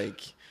 which I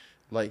like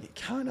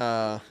kind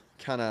of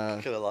Kind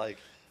of like.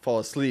 fall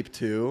asleep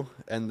to,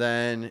 and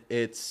then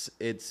it's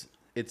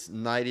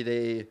 90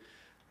 Day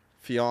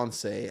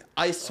fiance.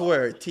 I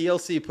swear,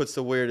 TLC puts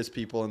the weirdest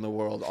people in the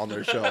world on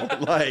their show.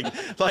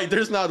 like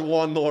there's not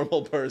one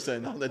normal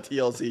person on the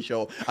TLC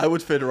show. I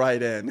would fit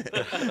right in.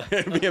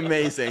 It'd be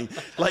amazing.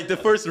 Like the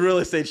first real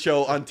estate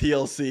show on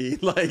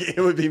TLC. Like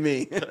it would be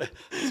me.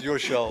 It's your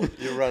show.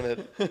 You run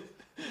it.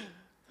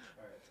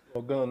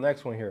 We'll go to the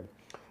next one here.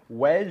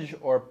 Wedge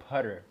or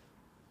putter?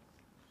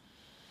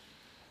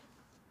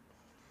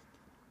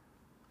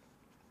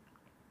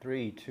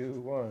 Three, two,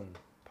 one.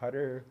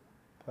 Putter,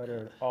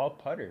 putter. All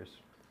putters.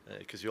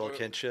 Because you all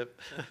can't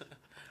chip.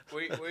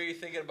 Were you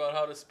thinking about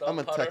how to spell I'm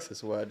a putter?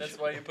 Texas wedge. That's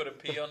why you put a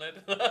P on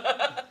it?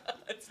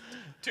 It's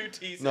 2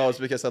 T's. No, it's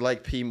because I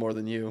like P more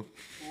than you.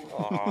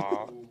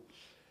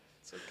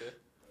 It's okay.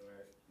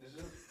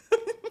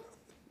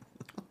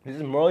 This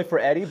is morally for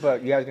Eddie,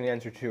 but you guys can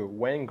answer too.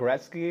 Wayne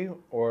Gretzky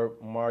or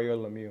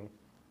Mario Lemieux?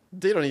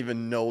 They don't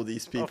even know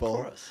these people.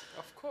 Of course.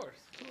 Of course.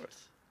 Of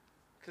course.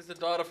 Because the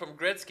daughter from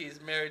Gretzky is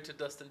married to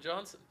Dustin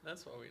Johnson.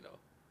 That's what we know.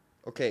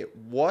 Okay,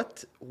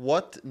 what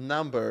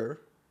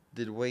number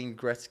did Wayne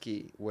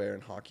Gretzky wear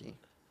in hockey?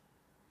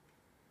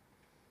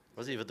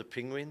 Was he with the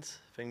Penguins?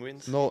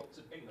 No,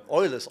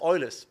 Oilers.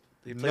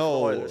 He played for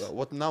Oilers.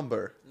 what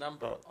number?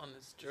 Number on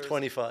his jersey.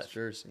 25.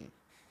 Jersey.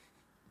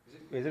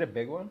 Is it a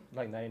big one?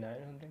 Like 99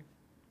 or something?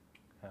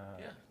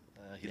 Yeah.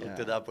 He looked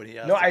it up when he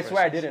asked. No, the I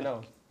swear I question. didn't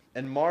know.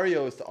 And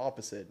Mario is the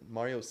opposite.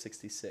 Mario is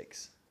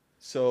 66.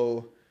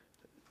 So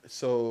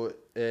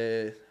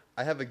I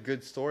have a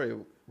good story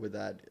with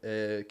that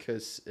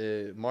because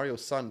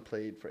Mario's son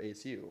played for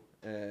ASU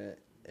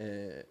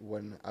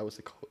when I was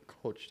a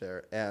coach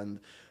there. And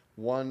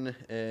one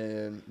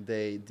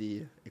day,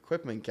 the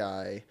equipment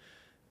guy,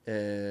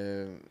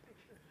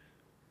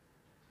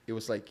 it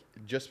was like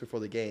just before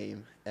the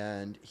game,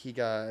 and he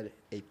got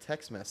a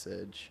text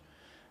message,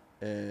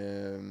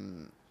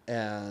 and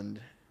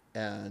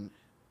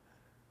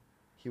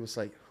he was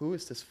like, "Who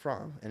is this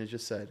from?" And it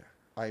just said,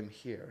 "I'm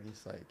here." And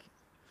he's like,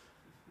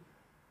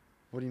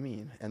 "What do you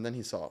mean?" And then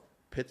he saw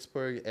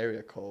Pittsburgh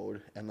area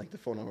code, and like the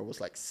phone number was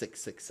like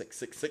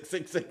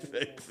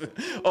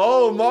 6666666.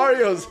 Oh,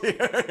 Mario's here.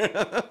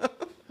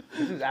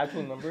 This is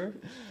actual number?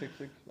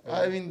 66?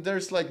 I mean,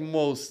 there's like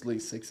mostly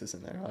sixes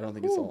in there. I don't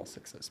think it's all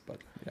sixes, but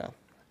yeah.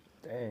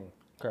 Dang.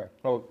 Okay.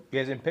 Oh, you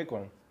guys didn't pick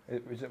one.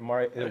 Is it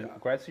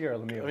Gretzky or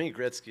Lemieux? I mean,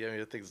 Gretzky, I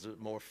think it's the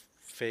more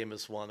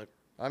famous one.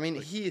 I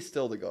mean, he is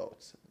still the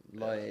GOAT.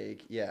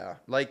 Like, yeah.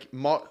 Like,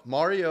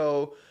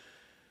 Mario,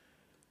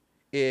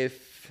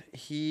 if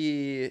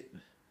he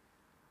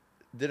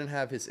didn't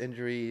have his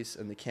injuries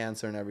and the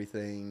cancer and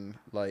everything,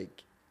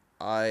 like,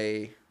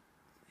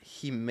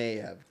 he may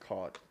have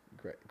caught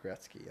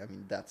Gretzky. I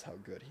mean, that's how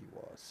good he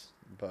was.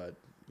 But,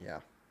 yeah.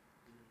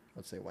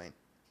 Let's say Wayne.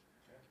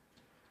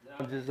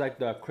 This is like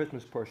the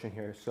Christmas portion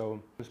here.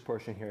 So,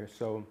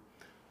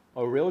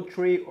 a real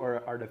tree or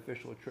an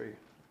artificial tree?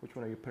 Which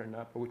one are you putting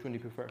up, or which one do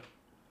you prefer?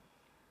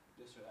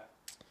 This or that.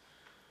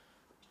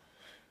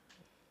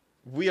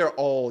 We are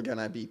all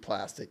gonna be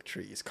plastic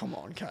trees. Come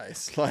on,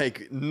 guys.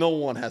 Like, no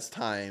one has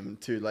time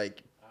to,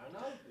 like... I don't know.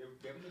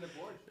 Give them to the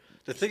board.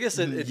 The thing is,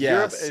 in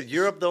Yes.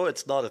 Europe, though,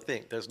 it's not a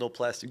thing. There's no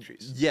plastic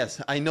trees.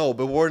 Yes, I know,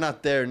 but we're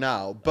not there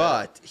now.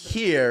 But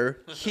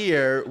here,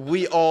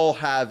 we all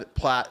have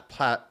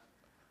plastic.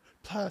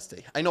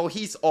 I know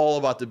he's all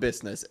about the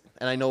business,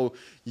 and I know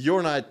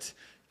you're not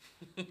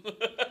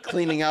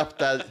cleaning up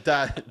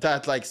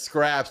that like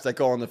scraps that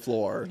go on the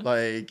floor.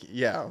 Like,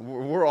 yeah,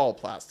 we're all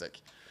plastic.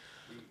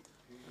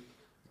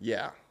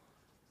 Yeah.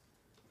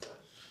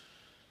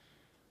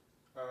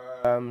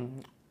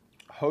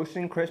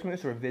 Hosting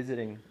Christmas or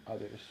visiting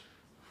others?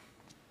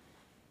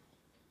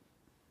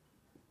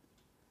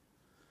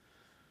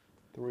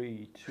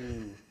 3,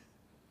 2.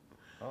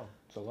 Oh,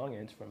 it's a long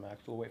answer from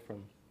Max. We'll wait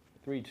from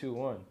 3, 2,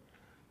 1.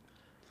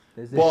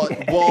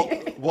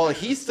 Well,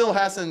 he still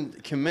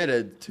hasn't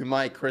committed to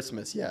my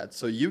Christmas yet,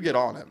 so you get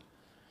on him.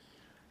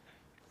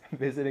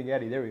 Visiting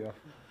Eddie. There we go.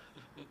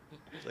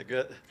 Is that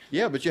good?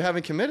 Yeah, but you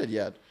haven't committed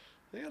yet.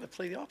 They gotta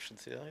play the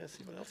options, you know. You gotta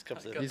see what else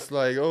comes in. He's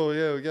like, oh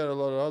yeah, we got a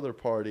lot of other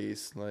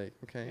parties. Like,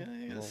 okay. Yeah,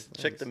 you gotta well,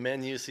 check the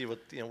menu, see what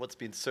what's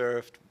being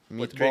served,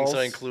 what Meatballs, drinks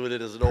are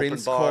included. Is it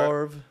Prince open bar?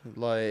 Corv,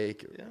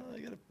 like. Yeah,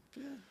 you gotta.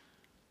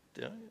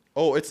 Yeah.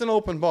 Oh, it's an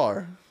open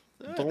bar.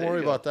 Alright, Don't there worry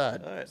you go. about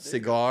that. Alright, there you go.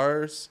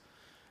 Cigars.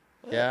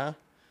 Yeah.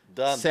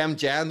 Done. Sam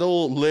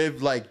Jandal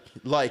lived like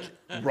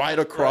right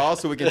across,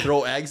 so we can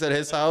throw eggs at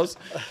his house.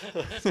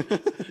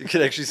 You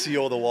can actually see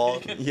all the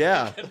wall.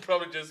 Yeah. You can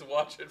probably just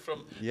watch it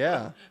from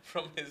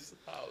his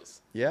house.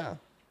 Yeah.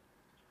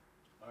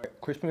 All right.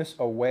 Christmas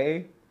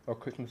away or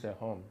Christmas at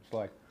home? So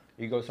like,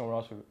 you go somewhere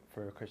else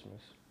for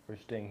Christmas, or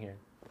staying here.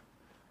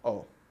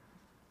 Oh.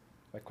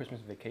 Like Christmas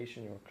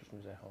vacation or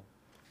Christmas at home.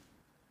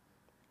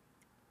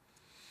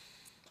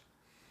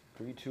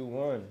 3, 2,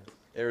 1.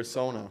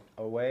 Arizona.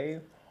 Away,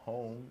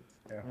 home,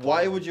 at home.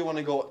 Why would you want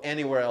to go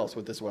anywhere else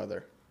with this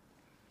weather?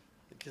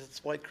 Because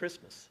it's White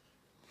Christmas.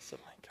 Oh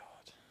my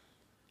God.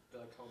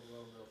 Like Home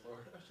Alone,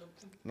 Florida or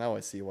something. Now I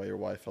see why your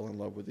wife fell in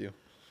love with you.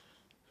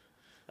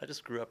 I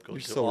just grew up going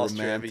You're to so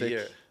Austria every romantic.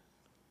 year.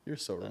 You're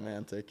so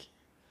romantic.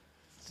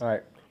 All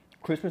right.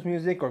 Christmas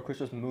music or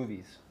Christmas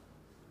movies?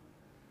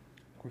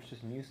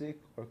 Christmas music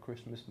or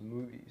Christmas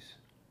movies?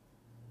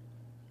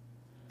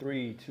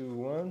 3, 2,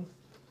 1.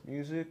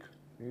 Music.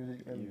 Music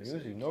and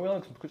music. No one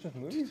likes Christmas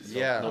movies?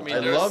 Yeah, I mean, I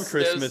there's- love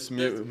Christmas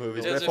there's-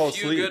 movies. There's But I fall a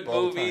few asleep good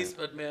all the movies,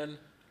 time. but man,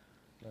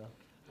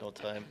 No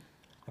time.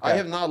 I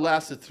have not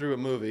lasted through a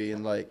movie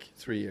in like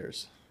 3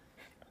 years.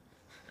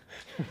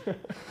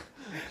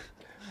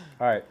 All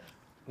right.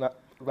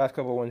 Last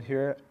couple ones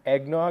here.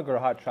 Eggnog or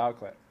hot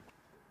chocolate?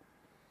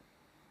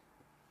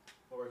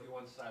 Or if you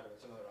want cider,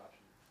 that's another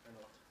option. I know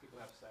people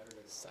have cider. They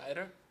don't.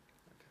 cider.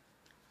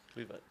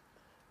 Leave it.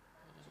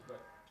 But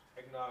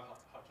eggnog,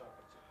 hot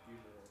chocolate's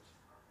usually ones.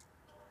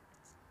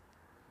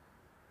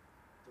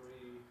 3,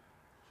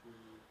 2,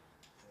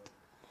 1.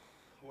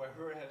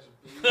 Whoever has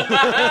booze.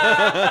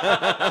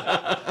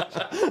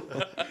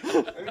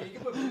 I mean, you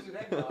can put booze in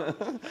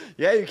eggnog.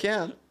 Yeah, you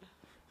can.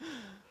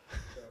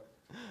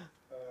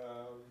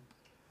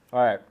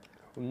 All right.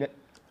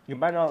 You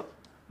might or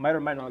might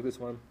not like this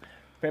one.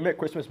 Favorite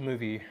Christmas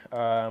movie,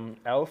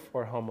 Elf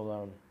or Home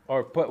Alone?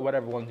 Or put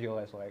whatever ones you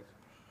guys like.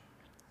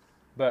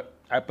 But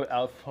I put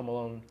Elf, Home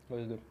Alone,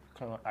 those are the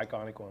kind of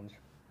iconic ones.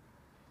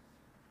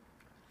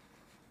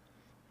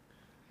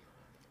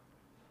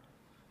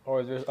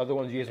 Or there's other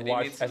ones you just And he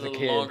watched needs a as a little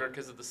kid. longer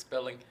because of the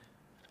spelling.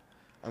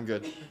 I'm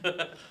good.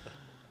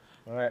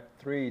 All right,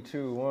 3,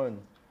 2, 1.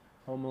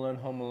 Home Alone,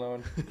 Home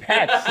Alone.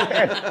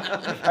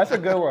 That's a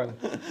good one.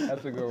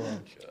 That's a good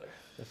one.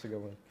 That's a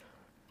good one.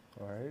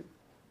 All right.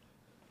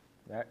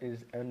 That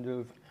is end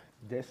of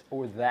this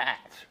or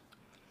that.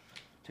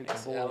 Take the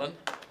Thanks, board. Alan.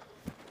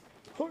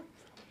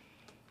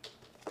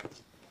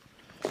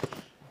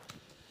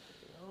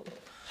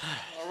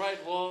 All right,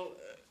 well,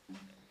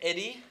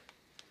 Eddie,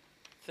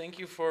 thank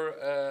you for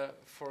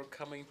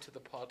coming to the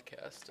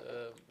podcast.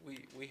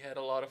 We had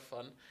a lot of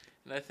fun,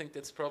 and I think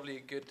that's probably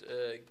a good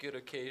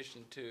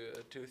occasion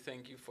to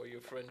thank you for your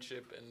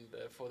friendship and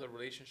for the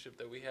relationship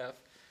that we have.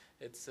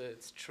 It's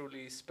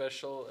truly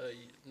special,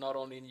 not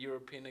only in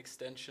European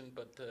extension,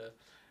 but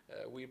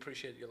we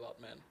appreciate you a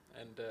lot, man.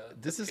 And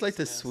This that is like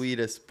kicks the ass.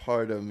 sweetest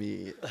part of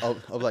me,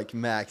 of like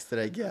Max that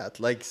I get.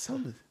 Like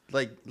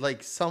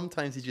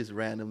sometimes he just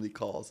randomly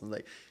calls and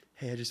like,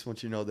 hey, I just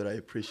want you to know that I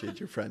appreciate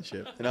your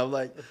friendship. And I'm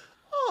like,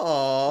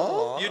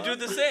 oh. You do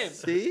the same.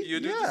 See? You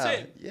do yeah, the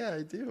same. Yeah,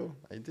 I do.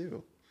 You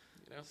know?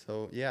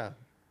 So yeah,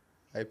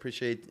 I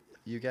appreciate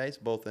you guys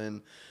both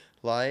in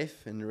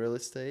life and real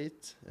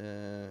estate,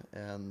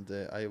 and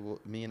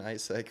me and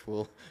Isaac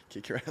will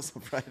kick your ass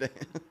on Friday.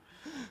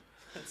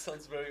 That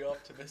sounds very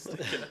optimistic.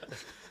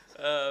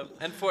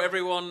 And for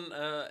everyone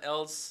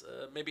else,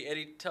 maybe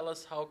Eddie, tell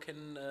us how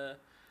can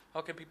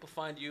people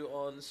find you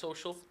on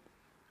social?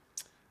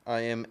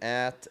 I am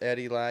at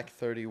Eddie Läck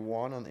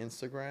 31 on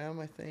Instagram,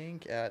 I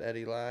think, at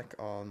Eddie Läck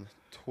on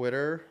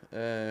Twitter.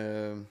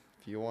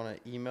 If you want to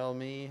email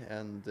me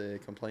and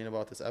complain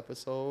about this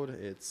episode,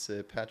 it's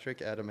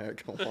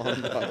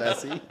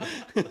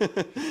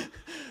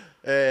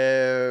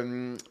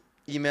patrick@american1.se.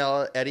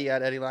 Email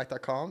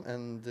eddie@eddielack.com.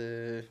 And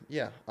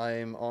yeah,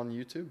 I'm on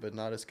YouTube, but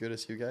not as good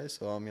as you guys,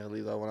 so I'm going to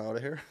leave that one out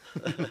of here.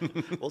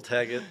 We'll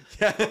tag it.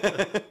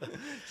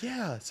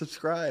 Yeah,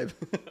 subscribe.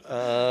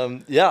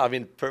 Yeah, I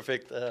mean,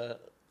 perfect.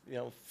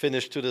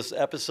 Finish to this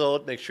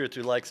episode. Make sure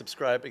to like,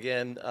 subscribe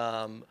again.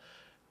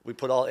 We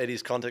put all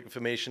Eddie's contact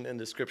information in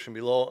the description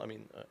below. I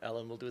mean,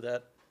 Alan will do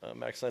that.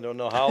 Max, I don't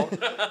know how.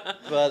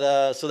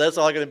 But so that's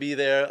all going to be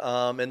there.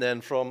 And then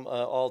from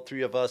all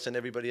three of us and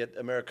everybody at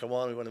America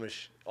One, we want to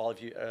wish all of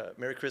you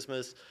Merry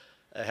Christmas,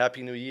 a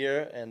Happy New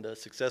Year, and a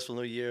successful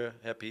New Year.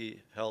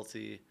 Happy,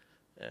 healthy,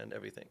 and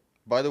everything.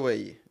 By the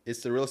way,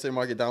 is the real estate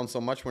market down so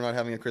much we're not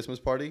having a Christmas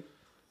party?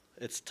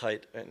 It's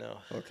tight right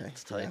now. Okay.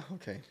 It's tight. Yeah,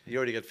 okay. You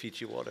already got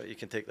Fiji water. You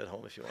can take that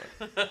home if you want.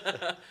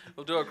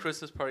 We'll do our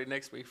Christmas party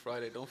next week,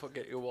 Friday. Don't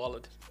forget your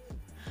wallet.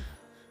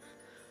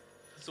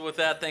 So with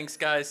that, thanks,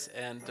 guys,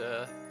 and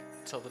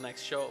till the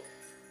next show.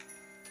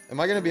 Am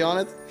I going to be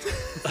on it?